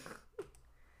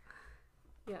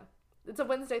 Yeah. It's a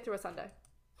Wednesday through a Sunday.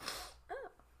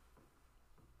 Oh.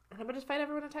 And I'm going to just fight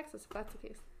everyone in Texas if that's the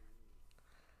case.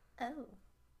 Oh.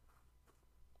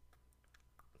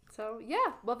 So,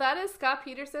 yeah. Well, that is Scott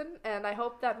Peterson, and I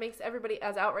hope that makes everybody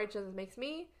as outraged as it makes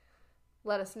me.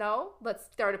 Let us know. Let's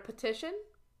start a petition.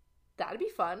 That'd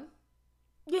be fun.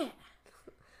 Yeah.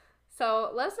 So,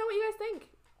 let us know what you guys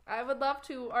think. I would love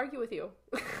to argue with you.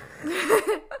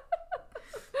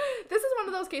 This is one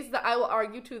of those cases that I will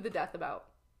argue to the death about.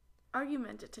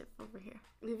 Argumentative over here.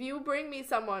 If you bring me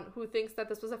someone who thinks that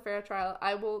this was a fair trial,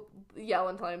 I will yell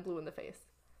until I'm blue in the face.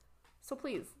 So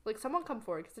please, someone come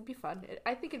forward, because it'd be fun.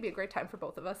 I think it'd be a great time for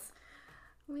both of us.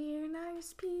 We're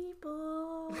nice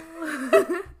people.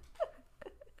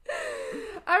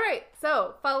 All right,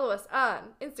 so follow us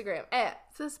on Instagram at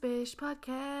Suspicious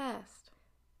Podcast.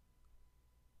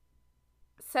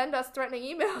 Send us threatening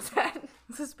emails at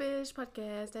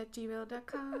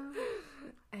suspiciouspodcast@gmail.com.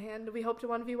 And we hope to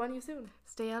 1v1 you soon.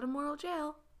 Stay out of moral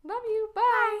jail. Love you.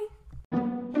 Bye.